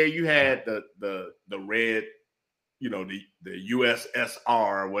 And yeah, you had the red, the USSR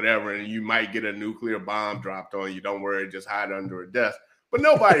or whatever, and you might get a nuclear bomb dropped on you. Don't worry, just hide under a desk. But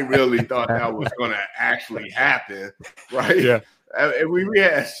nobody really thought that was going to actually happen, right? Yeah. We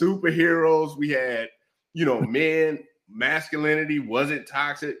had superheroes. We had, men, masculinity wasn't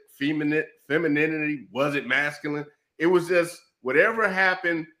toxic. Femininity wasn't masculine. It was just whatever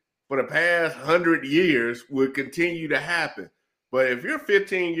happened for the past 100 years would continue to happen. But if you're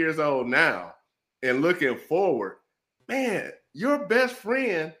 15 years old now and looking forward, man, your best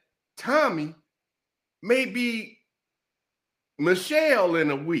friend, Tommy, may be Michelle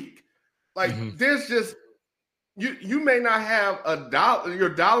in a week. Like, there's just, you may not have a dollar. Your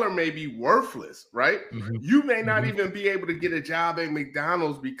dollar may be worthless, right? Mm-hmm. You may not even be able to get a job at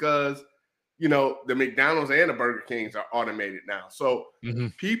McDonald's because, the McDonald's and the Burger Kings are automated now. So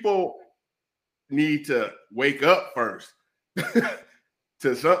people need to wake up first. They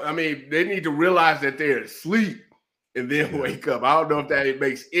need to realize that they're asleep and then wake up. I don't know if that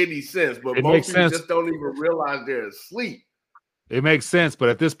makes any sense, but most people just don't even realize they're asleep. It makes sense, but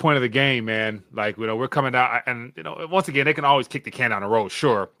at this point of the game, man, like, we're coming down, and, once again, they can always kick the can down the road,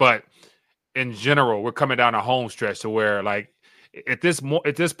 sure, but in general, we're coming down a home stretch to where, like, at this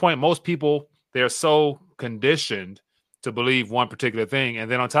point, most people, they're so conditioned to believe one particular thing, and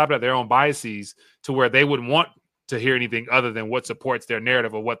then on top of that, their own biases to where they wouldn't want to hear anything other than what supports their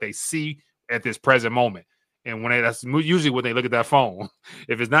narrative or what they see at this present moment. And that's usually when they look at that phone.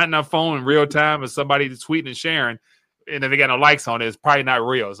 If it's not in that phone in real time, and somebody tweeting and sharing, and if they got no likes on it, it's probably not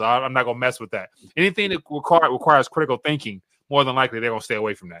real. So I'm not going to mess with that. Anything that requires critical thinking, more than likely they're going to stay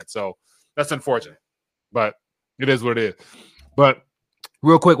away from that. So that's unfortunate, but it is what it is. But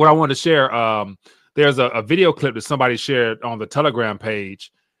real quick, what I wanted to share, there's a video clip that somebody shared on the Telegram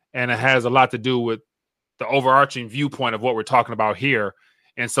page, and it has a lot to do with the overarching viewpoint of what we're talking about here.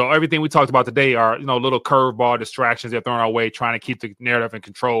 And so everything we talked about today are, little curveball distractions they're throwing our way, trying to keep the narrative in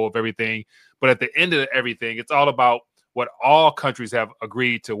control of everything. But at the end of everything, it's all about what all countries have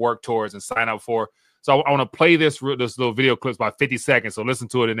agreed to work towards and sign up for. So I want to play this little video clip, about 50 seconds. So listen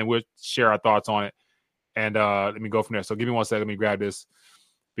to it, and then we'll share our thoughts on it. And let me go from there. So give me 1 second. Let me grab this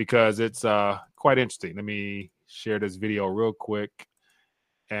because it's quite interesting. Let me share this video real quick.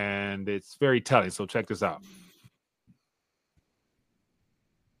 And it's very telling. So check this out.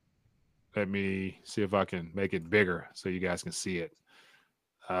 Let me see if I can make it bigger so you guys can see it.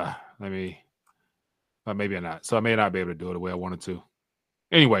 Maybe I'm not. So I may not be able to do it the way I wanted to.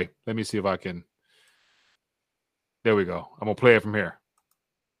 Anyway, let me see if I can. There we go. I'm going to play it from here.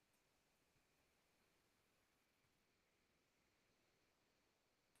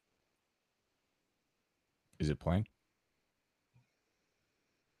 Is it playing?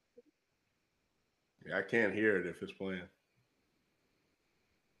 Yeah, I can't hear it if it's playing.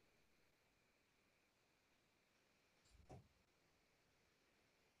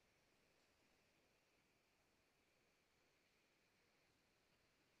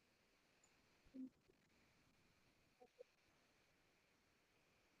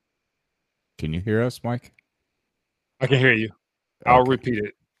 Can you hear us, Mike? I can hear you. I'll Okay. repeat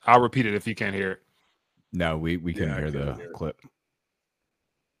it. I'll repeat it if you can't hear it. No, we can hear the clip.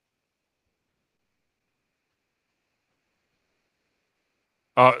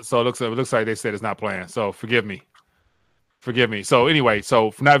 So it looks like they said it's not playing. So forgive me. So anyway,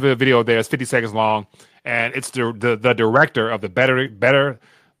 so from that video there, it's 50 seconds long, and it's the director of the Better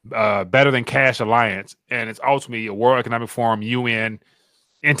Than Cash Alliance, and it's ultimately a World Economic Forum UN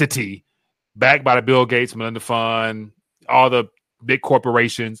entity backed by the Bill Gates, Melinda Fund, all the big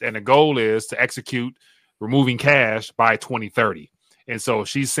corporations, and the goal is to execute removing cash by 2030. And so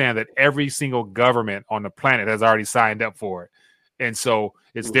she's saying that every single government on the planet has already signed up for it. And so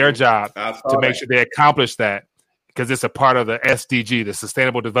it's their job to make sure they accomplish that, because it's a part of the SDG, the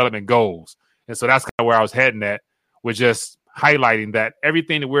Sustainable Development Goals. And so that's kind of where I was heading at, with just highlighting that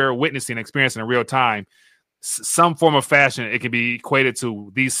everything that we're witnessing, experiencing in real time, some form of fashion, it can be equated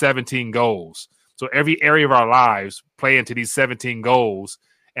to these 17 goals. So every area of our lives play into these 17 goals.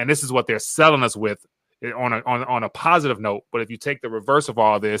 And this is what they're selling us with on a positive note. But if you take the reverse of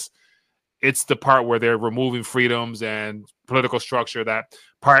all this, it's the part where they're removing freedoms and political structure, that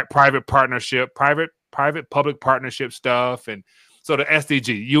private partnership, private-public partnership stuff. And so the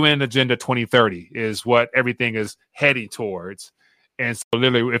SDG, UN Agenda 2030, is what everything is heading towards. And so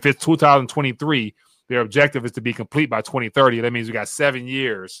literally, if it's 2023, their objective is to be complete by 2030. That means we got 7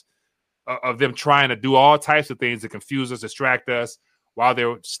 years of them trying to do all types of things to confuse us, distract us, while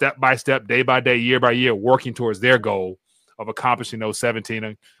they're step by step, day by day, year by year, working towards their goal of accomplishing those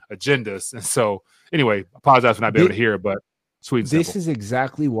 17 agendas. And so anyway, apologize for not being able to hear it, but sweet and simple. This is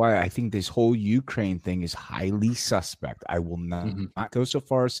exactly why I think this whole Ukraine thing is highly suspect. I will not go so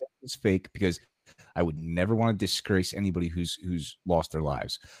far as to say it's fake, because I would never want to disgrace anybody who's lost their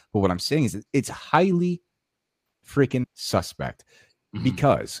lives. But what I'm saying is that it's highly freaking suspect,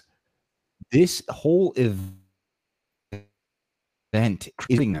 because this whole event is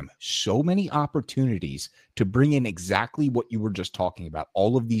giving them so many opportunities to bring in exactly what you were just talking about,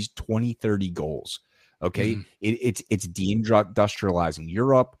 all of these 2030 goals. Okay. It's deindustrializing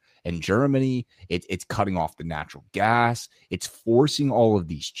Europe and Germany. It's cutting off the natural gas. It's forcing all of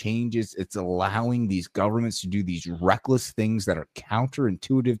these changes. It's allowing these governments to do these reckless things that are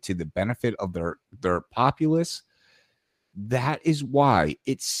counterintuitive to the benefit of their populace. That is why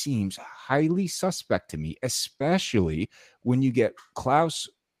it seems highly suspect to me, especially when you get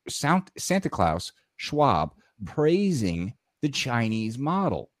Santa Claus Schwab praising the Chinese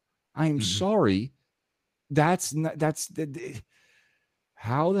model. I'm sorry. How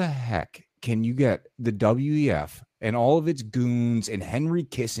the heck can you get the WEF and all of its goons and Henry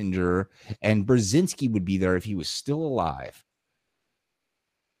Kissinger, and Brzezinski would be there if he was still alive?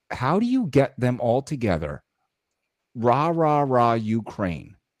 How do you get them all together? Rah, rah, rah,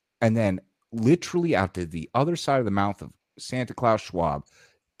 Ukraine. And then literally out to the other side of the mouth of Santa Claus Schwab,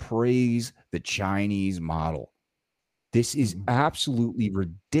 praise the Chinese model. This is absolutely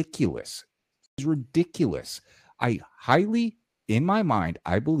ridiculous. It's ridiculous. In my mind,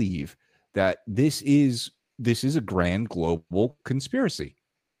 I believe that this is a grand global conspiracy.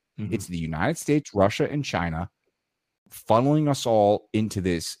 It's the United States, Russia, and China funneling us all into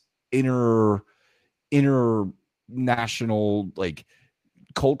this international, like,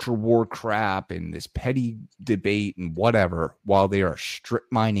 culture war crap and this petty debate and whatever, while they are strip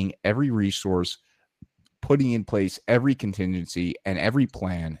mining every resource, putting in place every contingency and every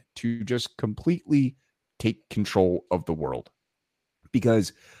plan to just completely take control of the world.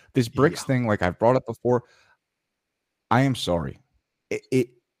 Because this BRICS thing, like I've brought up before, I am sorry.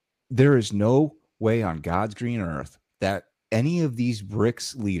 There is no way on God's green earth that any of these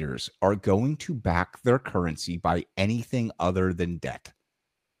BRICS leaders are going to back their currency by anything other than debt.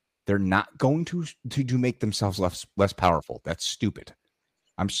 They're not going to make themselves less powerful. That's stupid.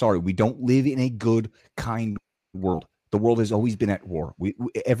 I'm sorry. We don't live in a good, kind world. The world has always been at war.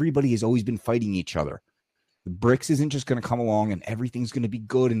 Everybody has always been fighting each other. The BRICS isn't just going to come along and everything's going to be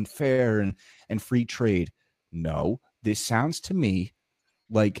good and fair and free trade. No, this sounds to me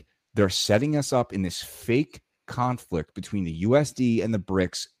like they're setting us up in this fake conflict between the USD and the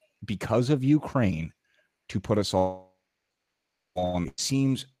BRICS because of Ukraine to put us all on. It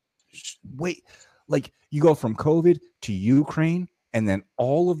seems, wait, like you go from COVID to Ukraine, and then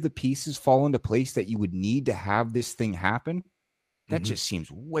all of the pieces fall into place that you would need to have this thing happen. That just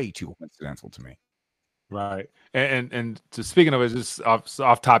seems way too coincidental to me. Right. And to speaking of it, just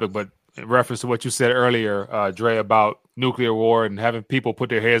off topic, but in reference to what you said earlier, Dre, about nuclear war and having people put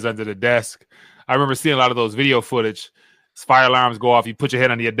their heads under the desk. I remember seeing a lot of those video footage. Fire alarms go off, you put your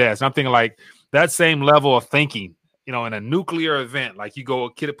head under your desk. And I'm thinking like that same level of thinking, in a nuclear event, like you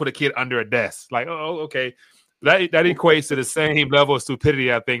put a kid under a desk, like, oh, okay. That equates to the same level of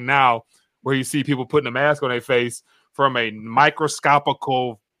stupidity, I think, now, where you see people putting a mask on their face from a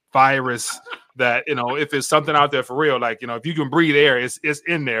microscopical virus that, if it's something out there for real, like, if you can breathe air, it's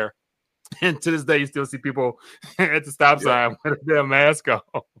in there. And to this day, you still see people at the stop sign with their mask on.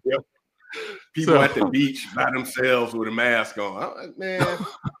 Yep. People at the beach by themselves with a mask on. I'm like, man,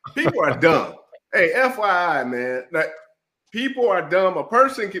 people are dumb. Hey, FYI, man, like, people are dumb. A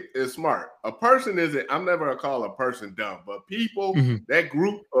person is smart. A person isn't. I'm never gonna call a person dumb, but people, that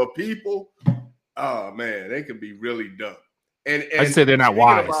group of people, oh man, they can be really dumb. And I say they're not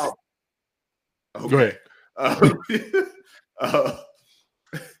wise. Okay.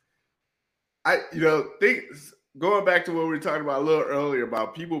 Going back to what we were talking about a little earlier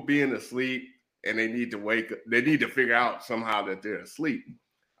about people being asleep and they need to wake up. They need to figure out somehow that they're asleep.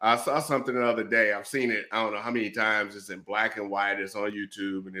 I saw something the other day. I've seen it. I don't know how many times. It's in black and white. It's on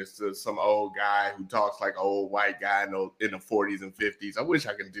YouTube, and it's some old guy who talks like an old white guy in the 40s and 50s. I wish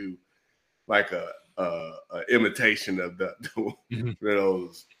I could do like a imitation of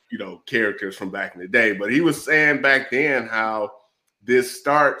those characters from back in the day. But he was saying back then how this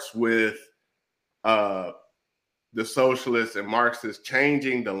starts with the socialists and Marxists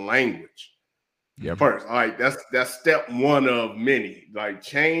changing the language. First, like that's step one of many. Like,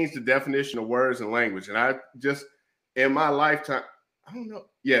 change the definition of words and language. And I just, in my lifetime, I don't know.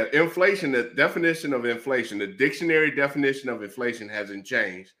 Yeah, inflation. The definition of inflation, the dictionary definition of inflation hasn't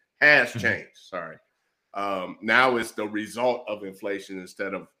changed. Has changed. Sorry. Now it's the result of inflation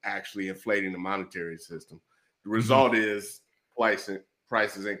instead of actually inflating the monetary system. The result is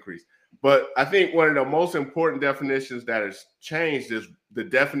prices increase. But I think one of the most important definitions that has changed is the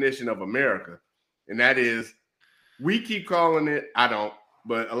definition of America. And that is, we keep calling it, I don't,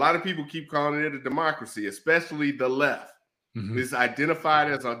 but a lot of people keep calling it a democracy, especially the left. It's identified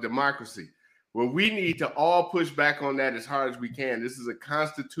as a democracy. Well, we need to all push back on that as hard as we can. This is a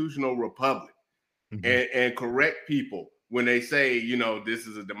constitutional republic. And correct people when they say, this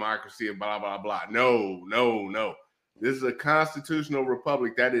is a democracy and blah, blah, blah. No. This is a constitutional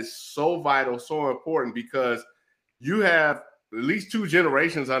republic that is so vital, so important, because you have at least 2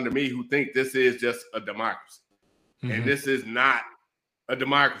 generations under me who think this is just a democracy. And this is not a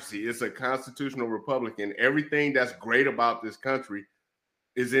democracy. It's a constitutional republic. And everything that's great about this country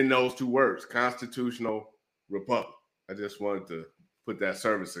is in those 2 words, constitutional republic. I just wanted to put that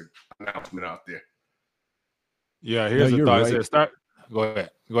service announcement out there. Yeah, here's the thought. Right.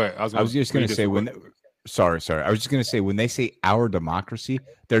 Go ahead. I was just going to say Sorry. I was just going to say, when they say our democracy,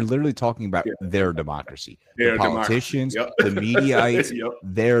 they're literally talking about their democracy. The politicians, the mediaites,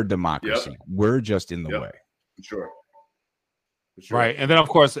 their democracy. We're just in the way. For sure. Right. And then, of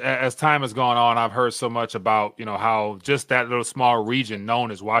course, as time has gone on, I've heard so much about, how just that little small region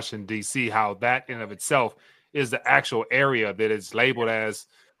known as Washington, D.C., how that in of itself is the actual area that is labeled as,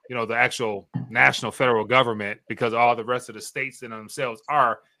 the actual national federal government, because all the rest of the states in themselves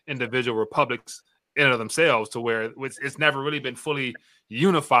are individual republics in of themselves, to where it's never really been fully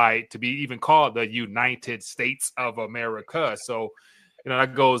unified to be even called the United States of America. So,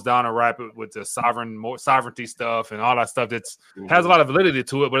 that goes down a rapid with the sovereignty stuff and all that stuff that's has a lot of validity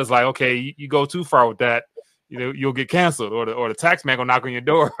to it. But it's like, okay, you go too far with that, you'll get canceled, or the tax man gonna knock on your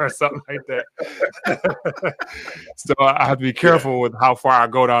door or something like that. So I have to be careful with how far I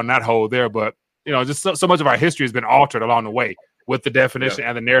go down that hole there. But just so much of our history has been altered along the way with the definition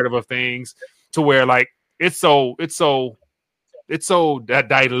and the narrative of things, to where like it's so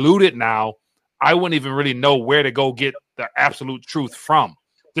diluted now. I wouldn't even really know where to go get the absolute truth from,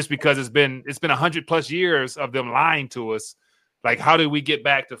 just because it's been 100+ years of them lying to us. Like, how do we get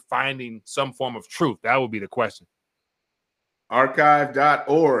back to finding some form of truth? That would be the question.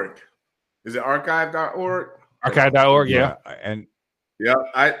 Archive.org. Is it archive.org? Archive.org, yeah. And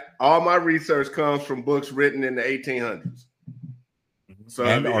all my research comes from books written in the 1800s. So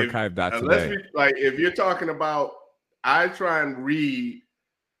and archive.today. If you're talking about, I try and read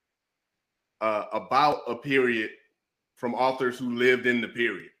about a period from authors who lived in the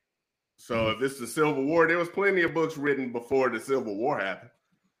period. So if it's the Civil War, there was plenty of books written before the Civil War happened,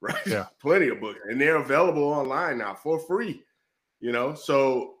 right? Yeah, plenty of books, and they're available online now for free.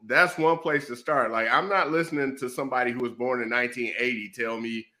 So that's one place to start. Like, I'm not listening to somebody who was born in 1980 tell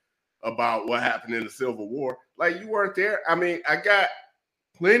me about what happened in the Civil War. Like, you weren't there. I mean, I got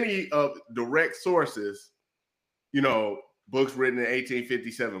plenty of direct sources, books written in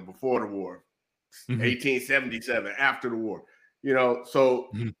 1857 before the war, 1877 after the war, so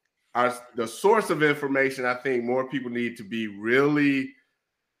the source of information, I think more people need to be really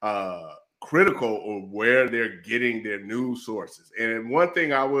critical of where they're getting their news sources. And one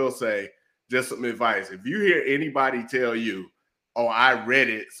thing I will say, just some advice. If you hear anybody tell you, "Oh, I read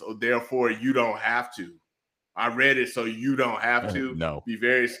it, so therefore you don't have to," I read it, so you don't have to. No. Be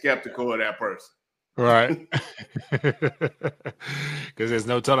very skeptical of that person. Right. Because there's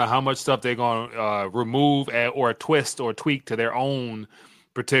no telling how much stuff they're going to remove or twist or tweak to their own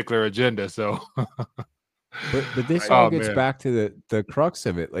particular agenda. So, but this all gets back to the crux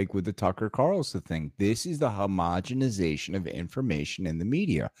of it, like with the Tucker Carlson thing. This is the homogenization of information in the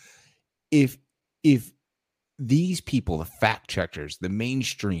media. If these people, the fact checkers, the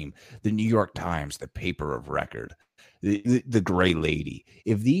mainstream, the New York Times, the paper of record, the gray lady,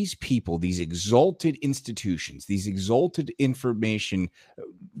 if these people, these exalted institutions, these exalted information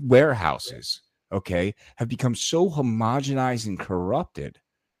warehouses, okay, have become so homogenized and corrupted,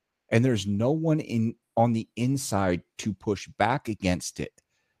 and there's no one on the inside to push back against it,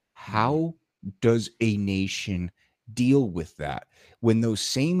 how does a nation deal with that when those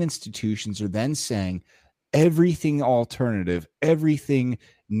same institutions are then saying everything alternative, everything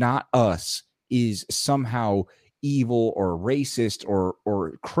not us is somehow evil or racist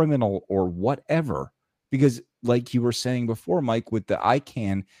or criminal or whatever? Because like you were saying before, Mike, with the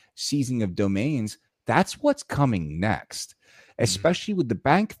ICANN seizing of domains, that's what's coming next. Especially with the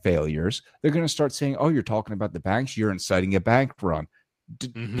bank failures, they're going to start saying, "Oh, you're talking about the banks, you're inciting a bank run."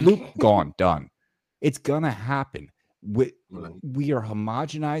 Bloop, gone, done. It's going to happen. We are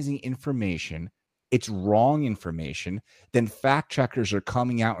homogenizing information. It's wrong information. Then fact checkers are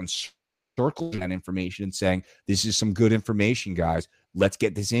coming out and circling that information and saying, "This is some good information, guys. Let's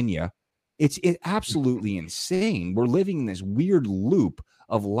get this in you." It's absolutely insane. We're living in this weird loop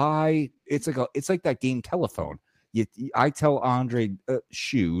of lie. It's like that game Telephone. I tell Andre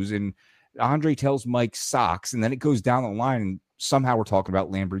shoes, and Andre tells Mike socks, and then it goes down the line, and somehow we're talking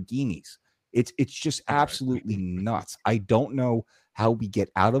about Lamborghinis. It's just absolutely nuts. I don't know how we get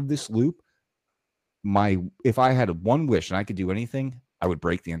out of this loop. If I had one wish and I could do anything, I would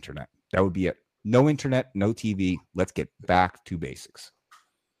break the internet. That would be it. No internet, no TV. Let's get back to basics.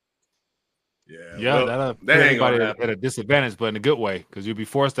 Yeah, that'll put everybody at a disadvantage, but in a good way, because you'll be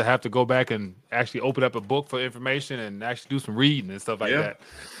forced to have to go back and actually open up a book for information and actually do some reading and stuff like that.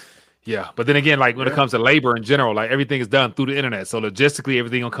 Yeah, but then again, like when it comes to labor in general, like everything is done through the internet, so logistically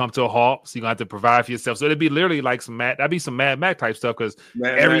everything will come to a halt. So you're gonna have to provide for yourself. So it'd be literally like that'd be some Mad Max type stuff, because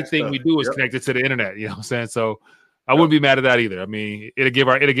everything we do is connected to the internet. You know what I'm saying? So I wouldn't be mad at that either. I mean, it'll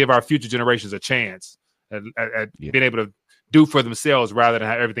give our future generations a chance at being able to do for themselves rather than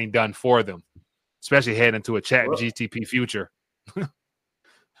have everything done for them, especially heading into a chat GTP future. Well,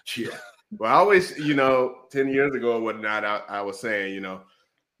 I always, 10 years ago or whatnot, I was saying,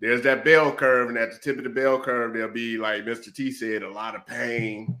 there's that bell curve, and at the tip of the bell curve, there'll be, like Mr. T said, a lot of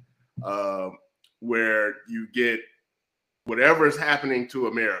pain, where you get whatever is happening to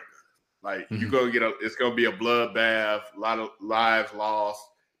America. Like you're gonna it's gonna be a bloodbath, a lot of lives lost.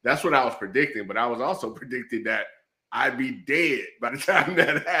 That's what I was predicting, but I was also predicting that I'd be dead by the time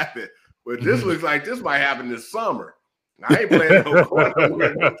that happened. But this looks like this might happen this summer. I ain't playing no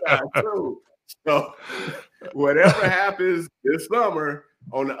corner no time too. So whatever happens this summer,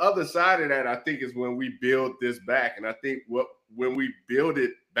 on the other side of that, I think is when we build this back. And I think when we build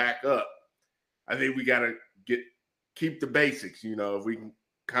it back up, I think we gotta keep the basics. If we can,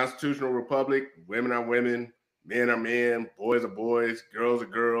 constitutional republic, women are women, men are men, boys are boys, girls are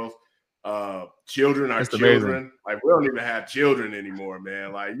girls. Children are children. Amazing. Like we don't even have children anymore,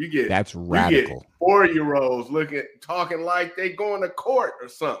 man. Like that's radical. 4-year-olds talking like they going to court or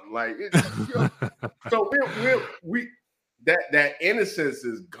something. Like so we that innocence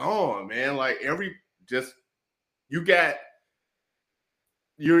is gone, man. Like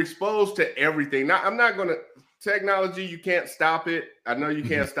you're exposed to everything. Now I'm not gonna technology, you can't stop it. I know you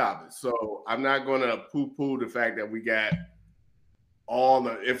can't stop it. So I'm not gonna poo-poo the fact that we got all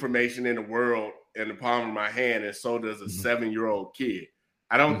the information in the world in the palm of my hand, and so does a 7-year-old kid.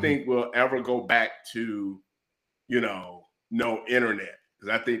 I don't think we'll ever go back to, no internet, because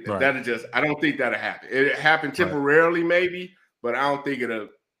I think I don't think that'll happen. It happened temporarily, maybe, but I don't think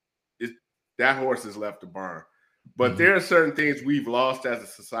that horse is left to burn. But there are certain things we've lost as a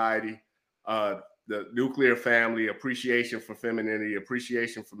society. The nuclear family, appreciation for femininity,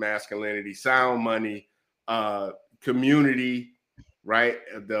 appreciation for masculinity, sound money, community, right?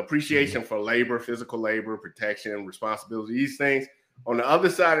 The appreciation for labor, physical labor, protection, responsibility, these things. On the other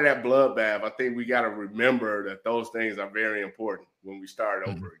side of that bloodbath, I think we got to remember that those things are very important when we start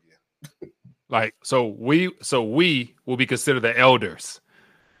over again. Like, so we will be considered the elders.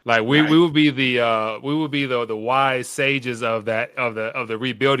 Like we will be the wise sages of the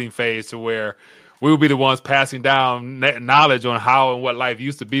rebuilding phase, to where we will be the ones passing down knowledge on how and what life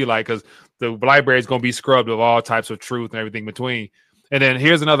used to be like. Because the library is going to be scrubbed of all types of truth and everything between. And then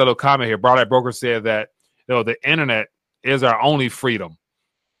here's another little comment here. Broad Broker said that the internet is our only freedom.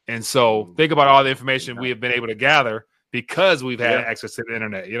 And so think about all the information we have been able to gather because we've had access to the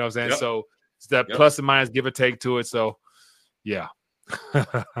internet. You know what I'm saying? Yep. So it's that plus and minus, give or take to it. So, yeah.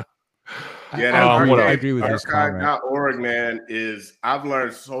 I agree with his comment. Archive.org, man, I've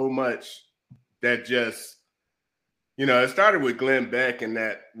learned so much that just, it started with Glenn Beck and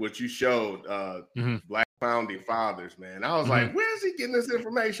that what you showed, Black Founding Fathers, man. I was like, where's he getting this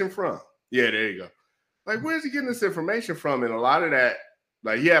information from? Yeah, there you go. Like, where's he getting this information from? And a lot of that,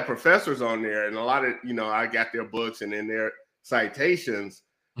 like, he had professors on there, and a lot of, I got their books and in their citations,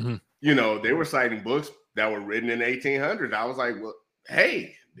 they were citing books that were written in the 1800s. I was like, well,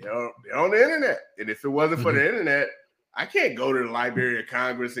 hey, they're on the internet. And if it wasn't for the internet, I can't go to the Library of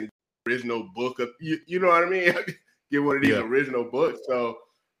Congress and get the original book of, you know what I mean? Get one of these original books. So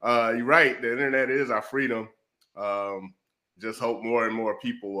you're right. The internet is our freedom. Just hope more and more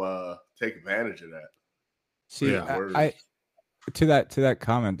people take advantage of that. See, I to that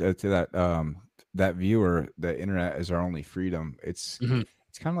comment, to that viewer, the internet is our only freedom. It's kind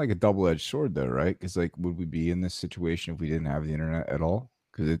of like a double-edged sword, though, right? Because like, would we be in this situation if we didn't have the internet at all?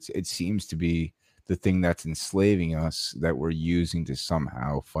 Because it seems to be the thing that's enslaving us that we're using to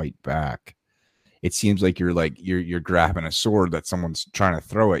somehow fight back. It seems like you're grabbing a sword that someone's trying to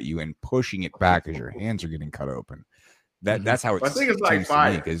throw at you and pushing it back as your hands are getting cut open. That's how it seems. I think it's like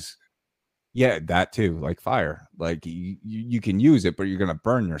fire. Because yeah, that too, like fire. Like you can use it, but you're gonna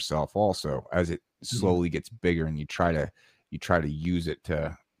burn yourself also as it slowly gets bigger, and you try to use it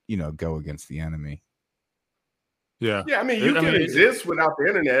to go against the enemy. Yeah. I mean, you can exist without the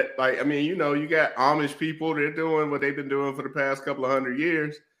internet. Like, I mean, you got Amish people, they're doing what they've been doing for the past couple of 100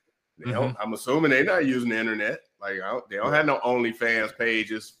 years. I'm assuming they're not using the internet. Like, they don't have no OnlyFans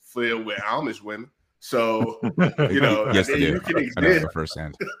pages filled with Amish women. So, yes, you can exist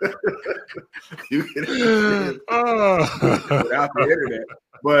firsthand. You can exist without the internet.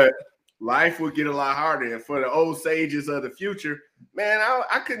 But life would get a lot harder. And for the old sages of the future, man,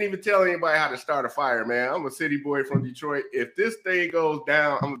 I couldn't even tell anybody how to start a fire, man. I'm a city boy from Detroit. If this thing goes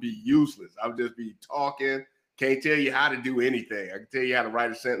down, I'm going to be useless. I'll just be talking. Can't tell you how to do anything. I can tell you how to write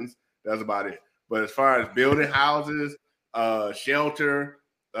a sentence. That's about it. But as far as building houses, shelter,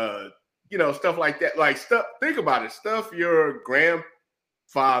 stuff like that, like stuff, think about it, stuff your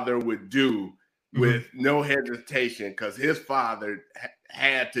grandfather would do with no hesitation because his father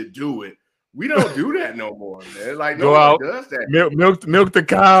had to do it. We don't do that no more, man. Like, go out, does that. Milk the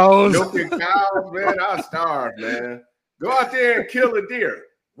cows. Milk the cows, man. I'll starve, man. Go out there and kill a deer.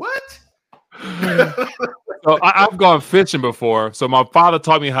 What? So I've gone fishing before. So my father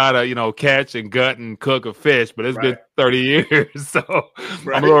taught me how to, catch and gut and cook a fish, but it's been 30 years. So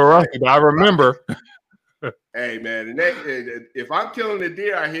I'm a little rusty, but I remember. Hey, man, and if I'm killing a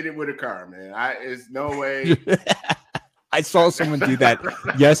deer, I hit it with a car, man. It's no way. I saw someone do that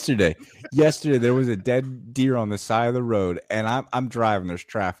yesterday. Yesterday, there was a dead deer on the side of the road, and I'm driving. There's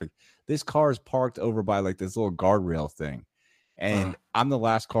traffic. This car is parked over by like this little guardrail thing, and I'm the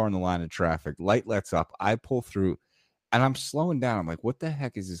last car in the line of traffic. Light lets up. I pull through, and I'm slowing down. I'm like, what the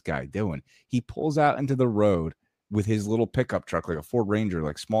heck is this guy doing? He pulls out into the road with his little pickup truck, like a Ford Ranger,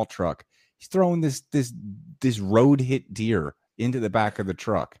 like small truck. He's throwing this road hit deer into the back of the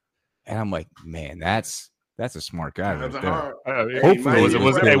truck, and I'm like, man, that's a smart guy right there. Hopefully,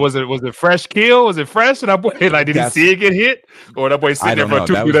 was it fresh kill? Was it fresh? And that boy, like, did he see it get hit, or that boy sitting there for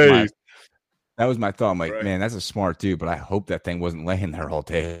 2 days? That was my thought. I'm like, man, that's a smart dude, but I hope that thing wasn't laying there all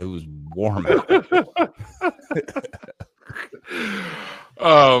day. It was warm out.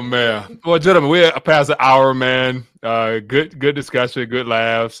 Oh man. Well, gentlemen, we're past an hour, man. Good discussion, good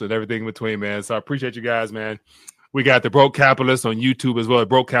laughs, and everything in between, man. So I appreciate you guys, man. We got the Broke Capitalist on YouTube as well at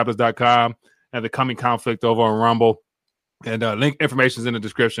brokecapitalist.com and the Coming Conflict over on Rumble. And link information is in the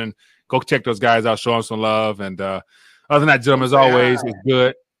description. Go check those guys out, show them some love. And other than that, gentlemen, as always, it's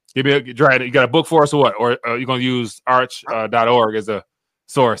good. Give me you got a book for us or what? Or are you going to use arch.org as a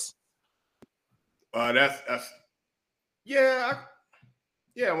source? Yeah,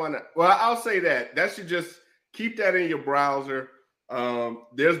 why not? Well, I'll say that should just keep that in your browser.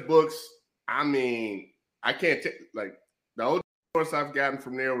 There's books. I mean, I can't like the old source I've gotten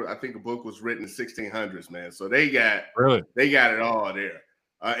from there. I think a book was written in 1600s, man. So they got it all there,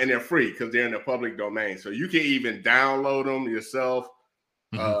 and they're free because they're in the public domain. So you can even download them yourself.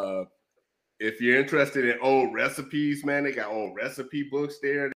 If you're interested in old recipes, man, they got old recipe books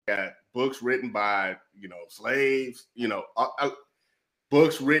there. They got books written by slaves.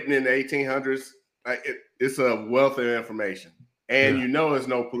 Books written in the 1800s. It's a wealth of information. and there's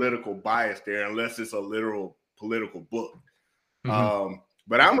no political bias there unless it's a literal political book.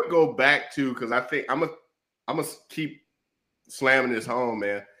 But I'm gonna go back to, because I think I'm gonna keep slamming this home,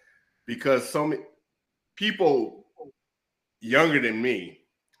 man, because so many people younger than me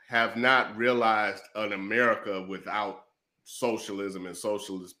have not realized an America without socialism and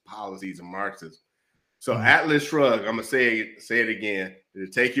socialist policies and Marxism. So Atlas Shrugged, I'm gonna say it again. It'll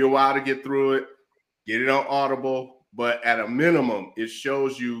take you a while to get through it, get it on Audible, but at a minimum, it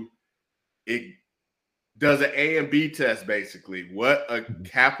shows you, it does an A and B test, basically, what a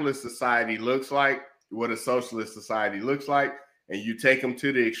capitalist society looks like, what a socialist society looks like, and you take them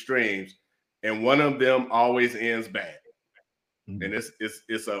to the extremes, and one of them always ends bad. And it's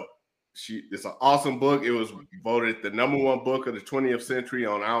an awesome book. It was voted the #1 book of the 20th century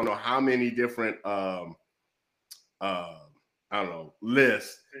on I don't know how many different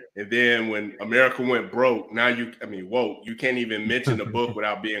lists. And then when America went broke, now you can't even mention the book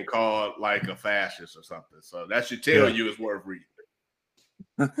without being called like a fascist or something. So that should tell you it's worth reading.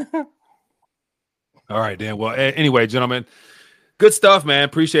 All right, Dan. Well, anyway, gentlemen, good stuff, man.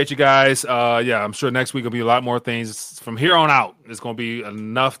 Appreciate you guys. I'm sure next week will be a lot more things. From here on out, there's going to be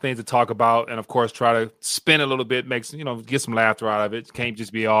enough things to talk about, and of course, try to spin a little bit, get some laughter out of it. Can't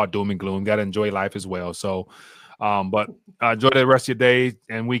just be all doom and gloom. Got to enjoy life as well. So, but enjoy the rest of your day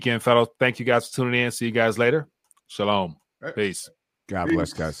and weekend, fellows. Thank you guys for tuning in. See you guys later. Shalom. Right. Peace. God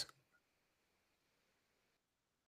bless, guys.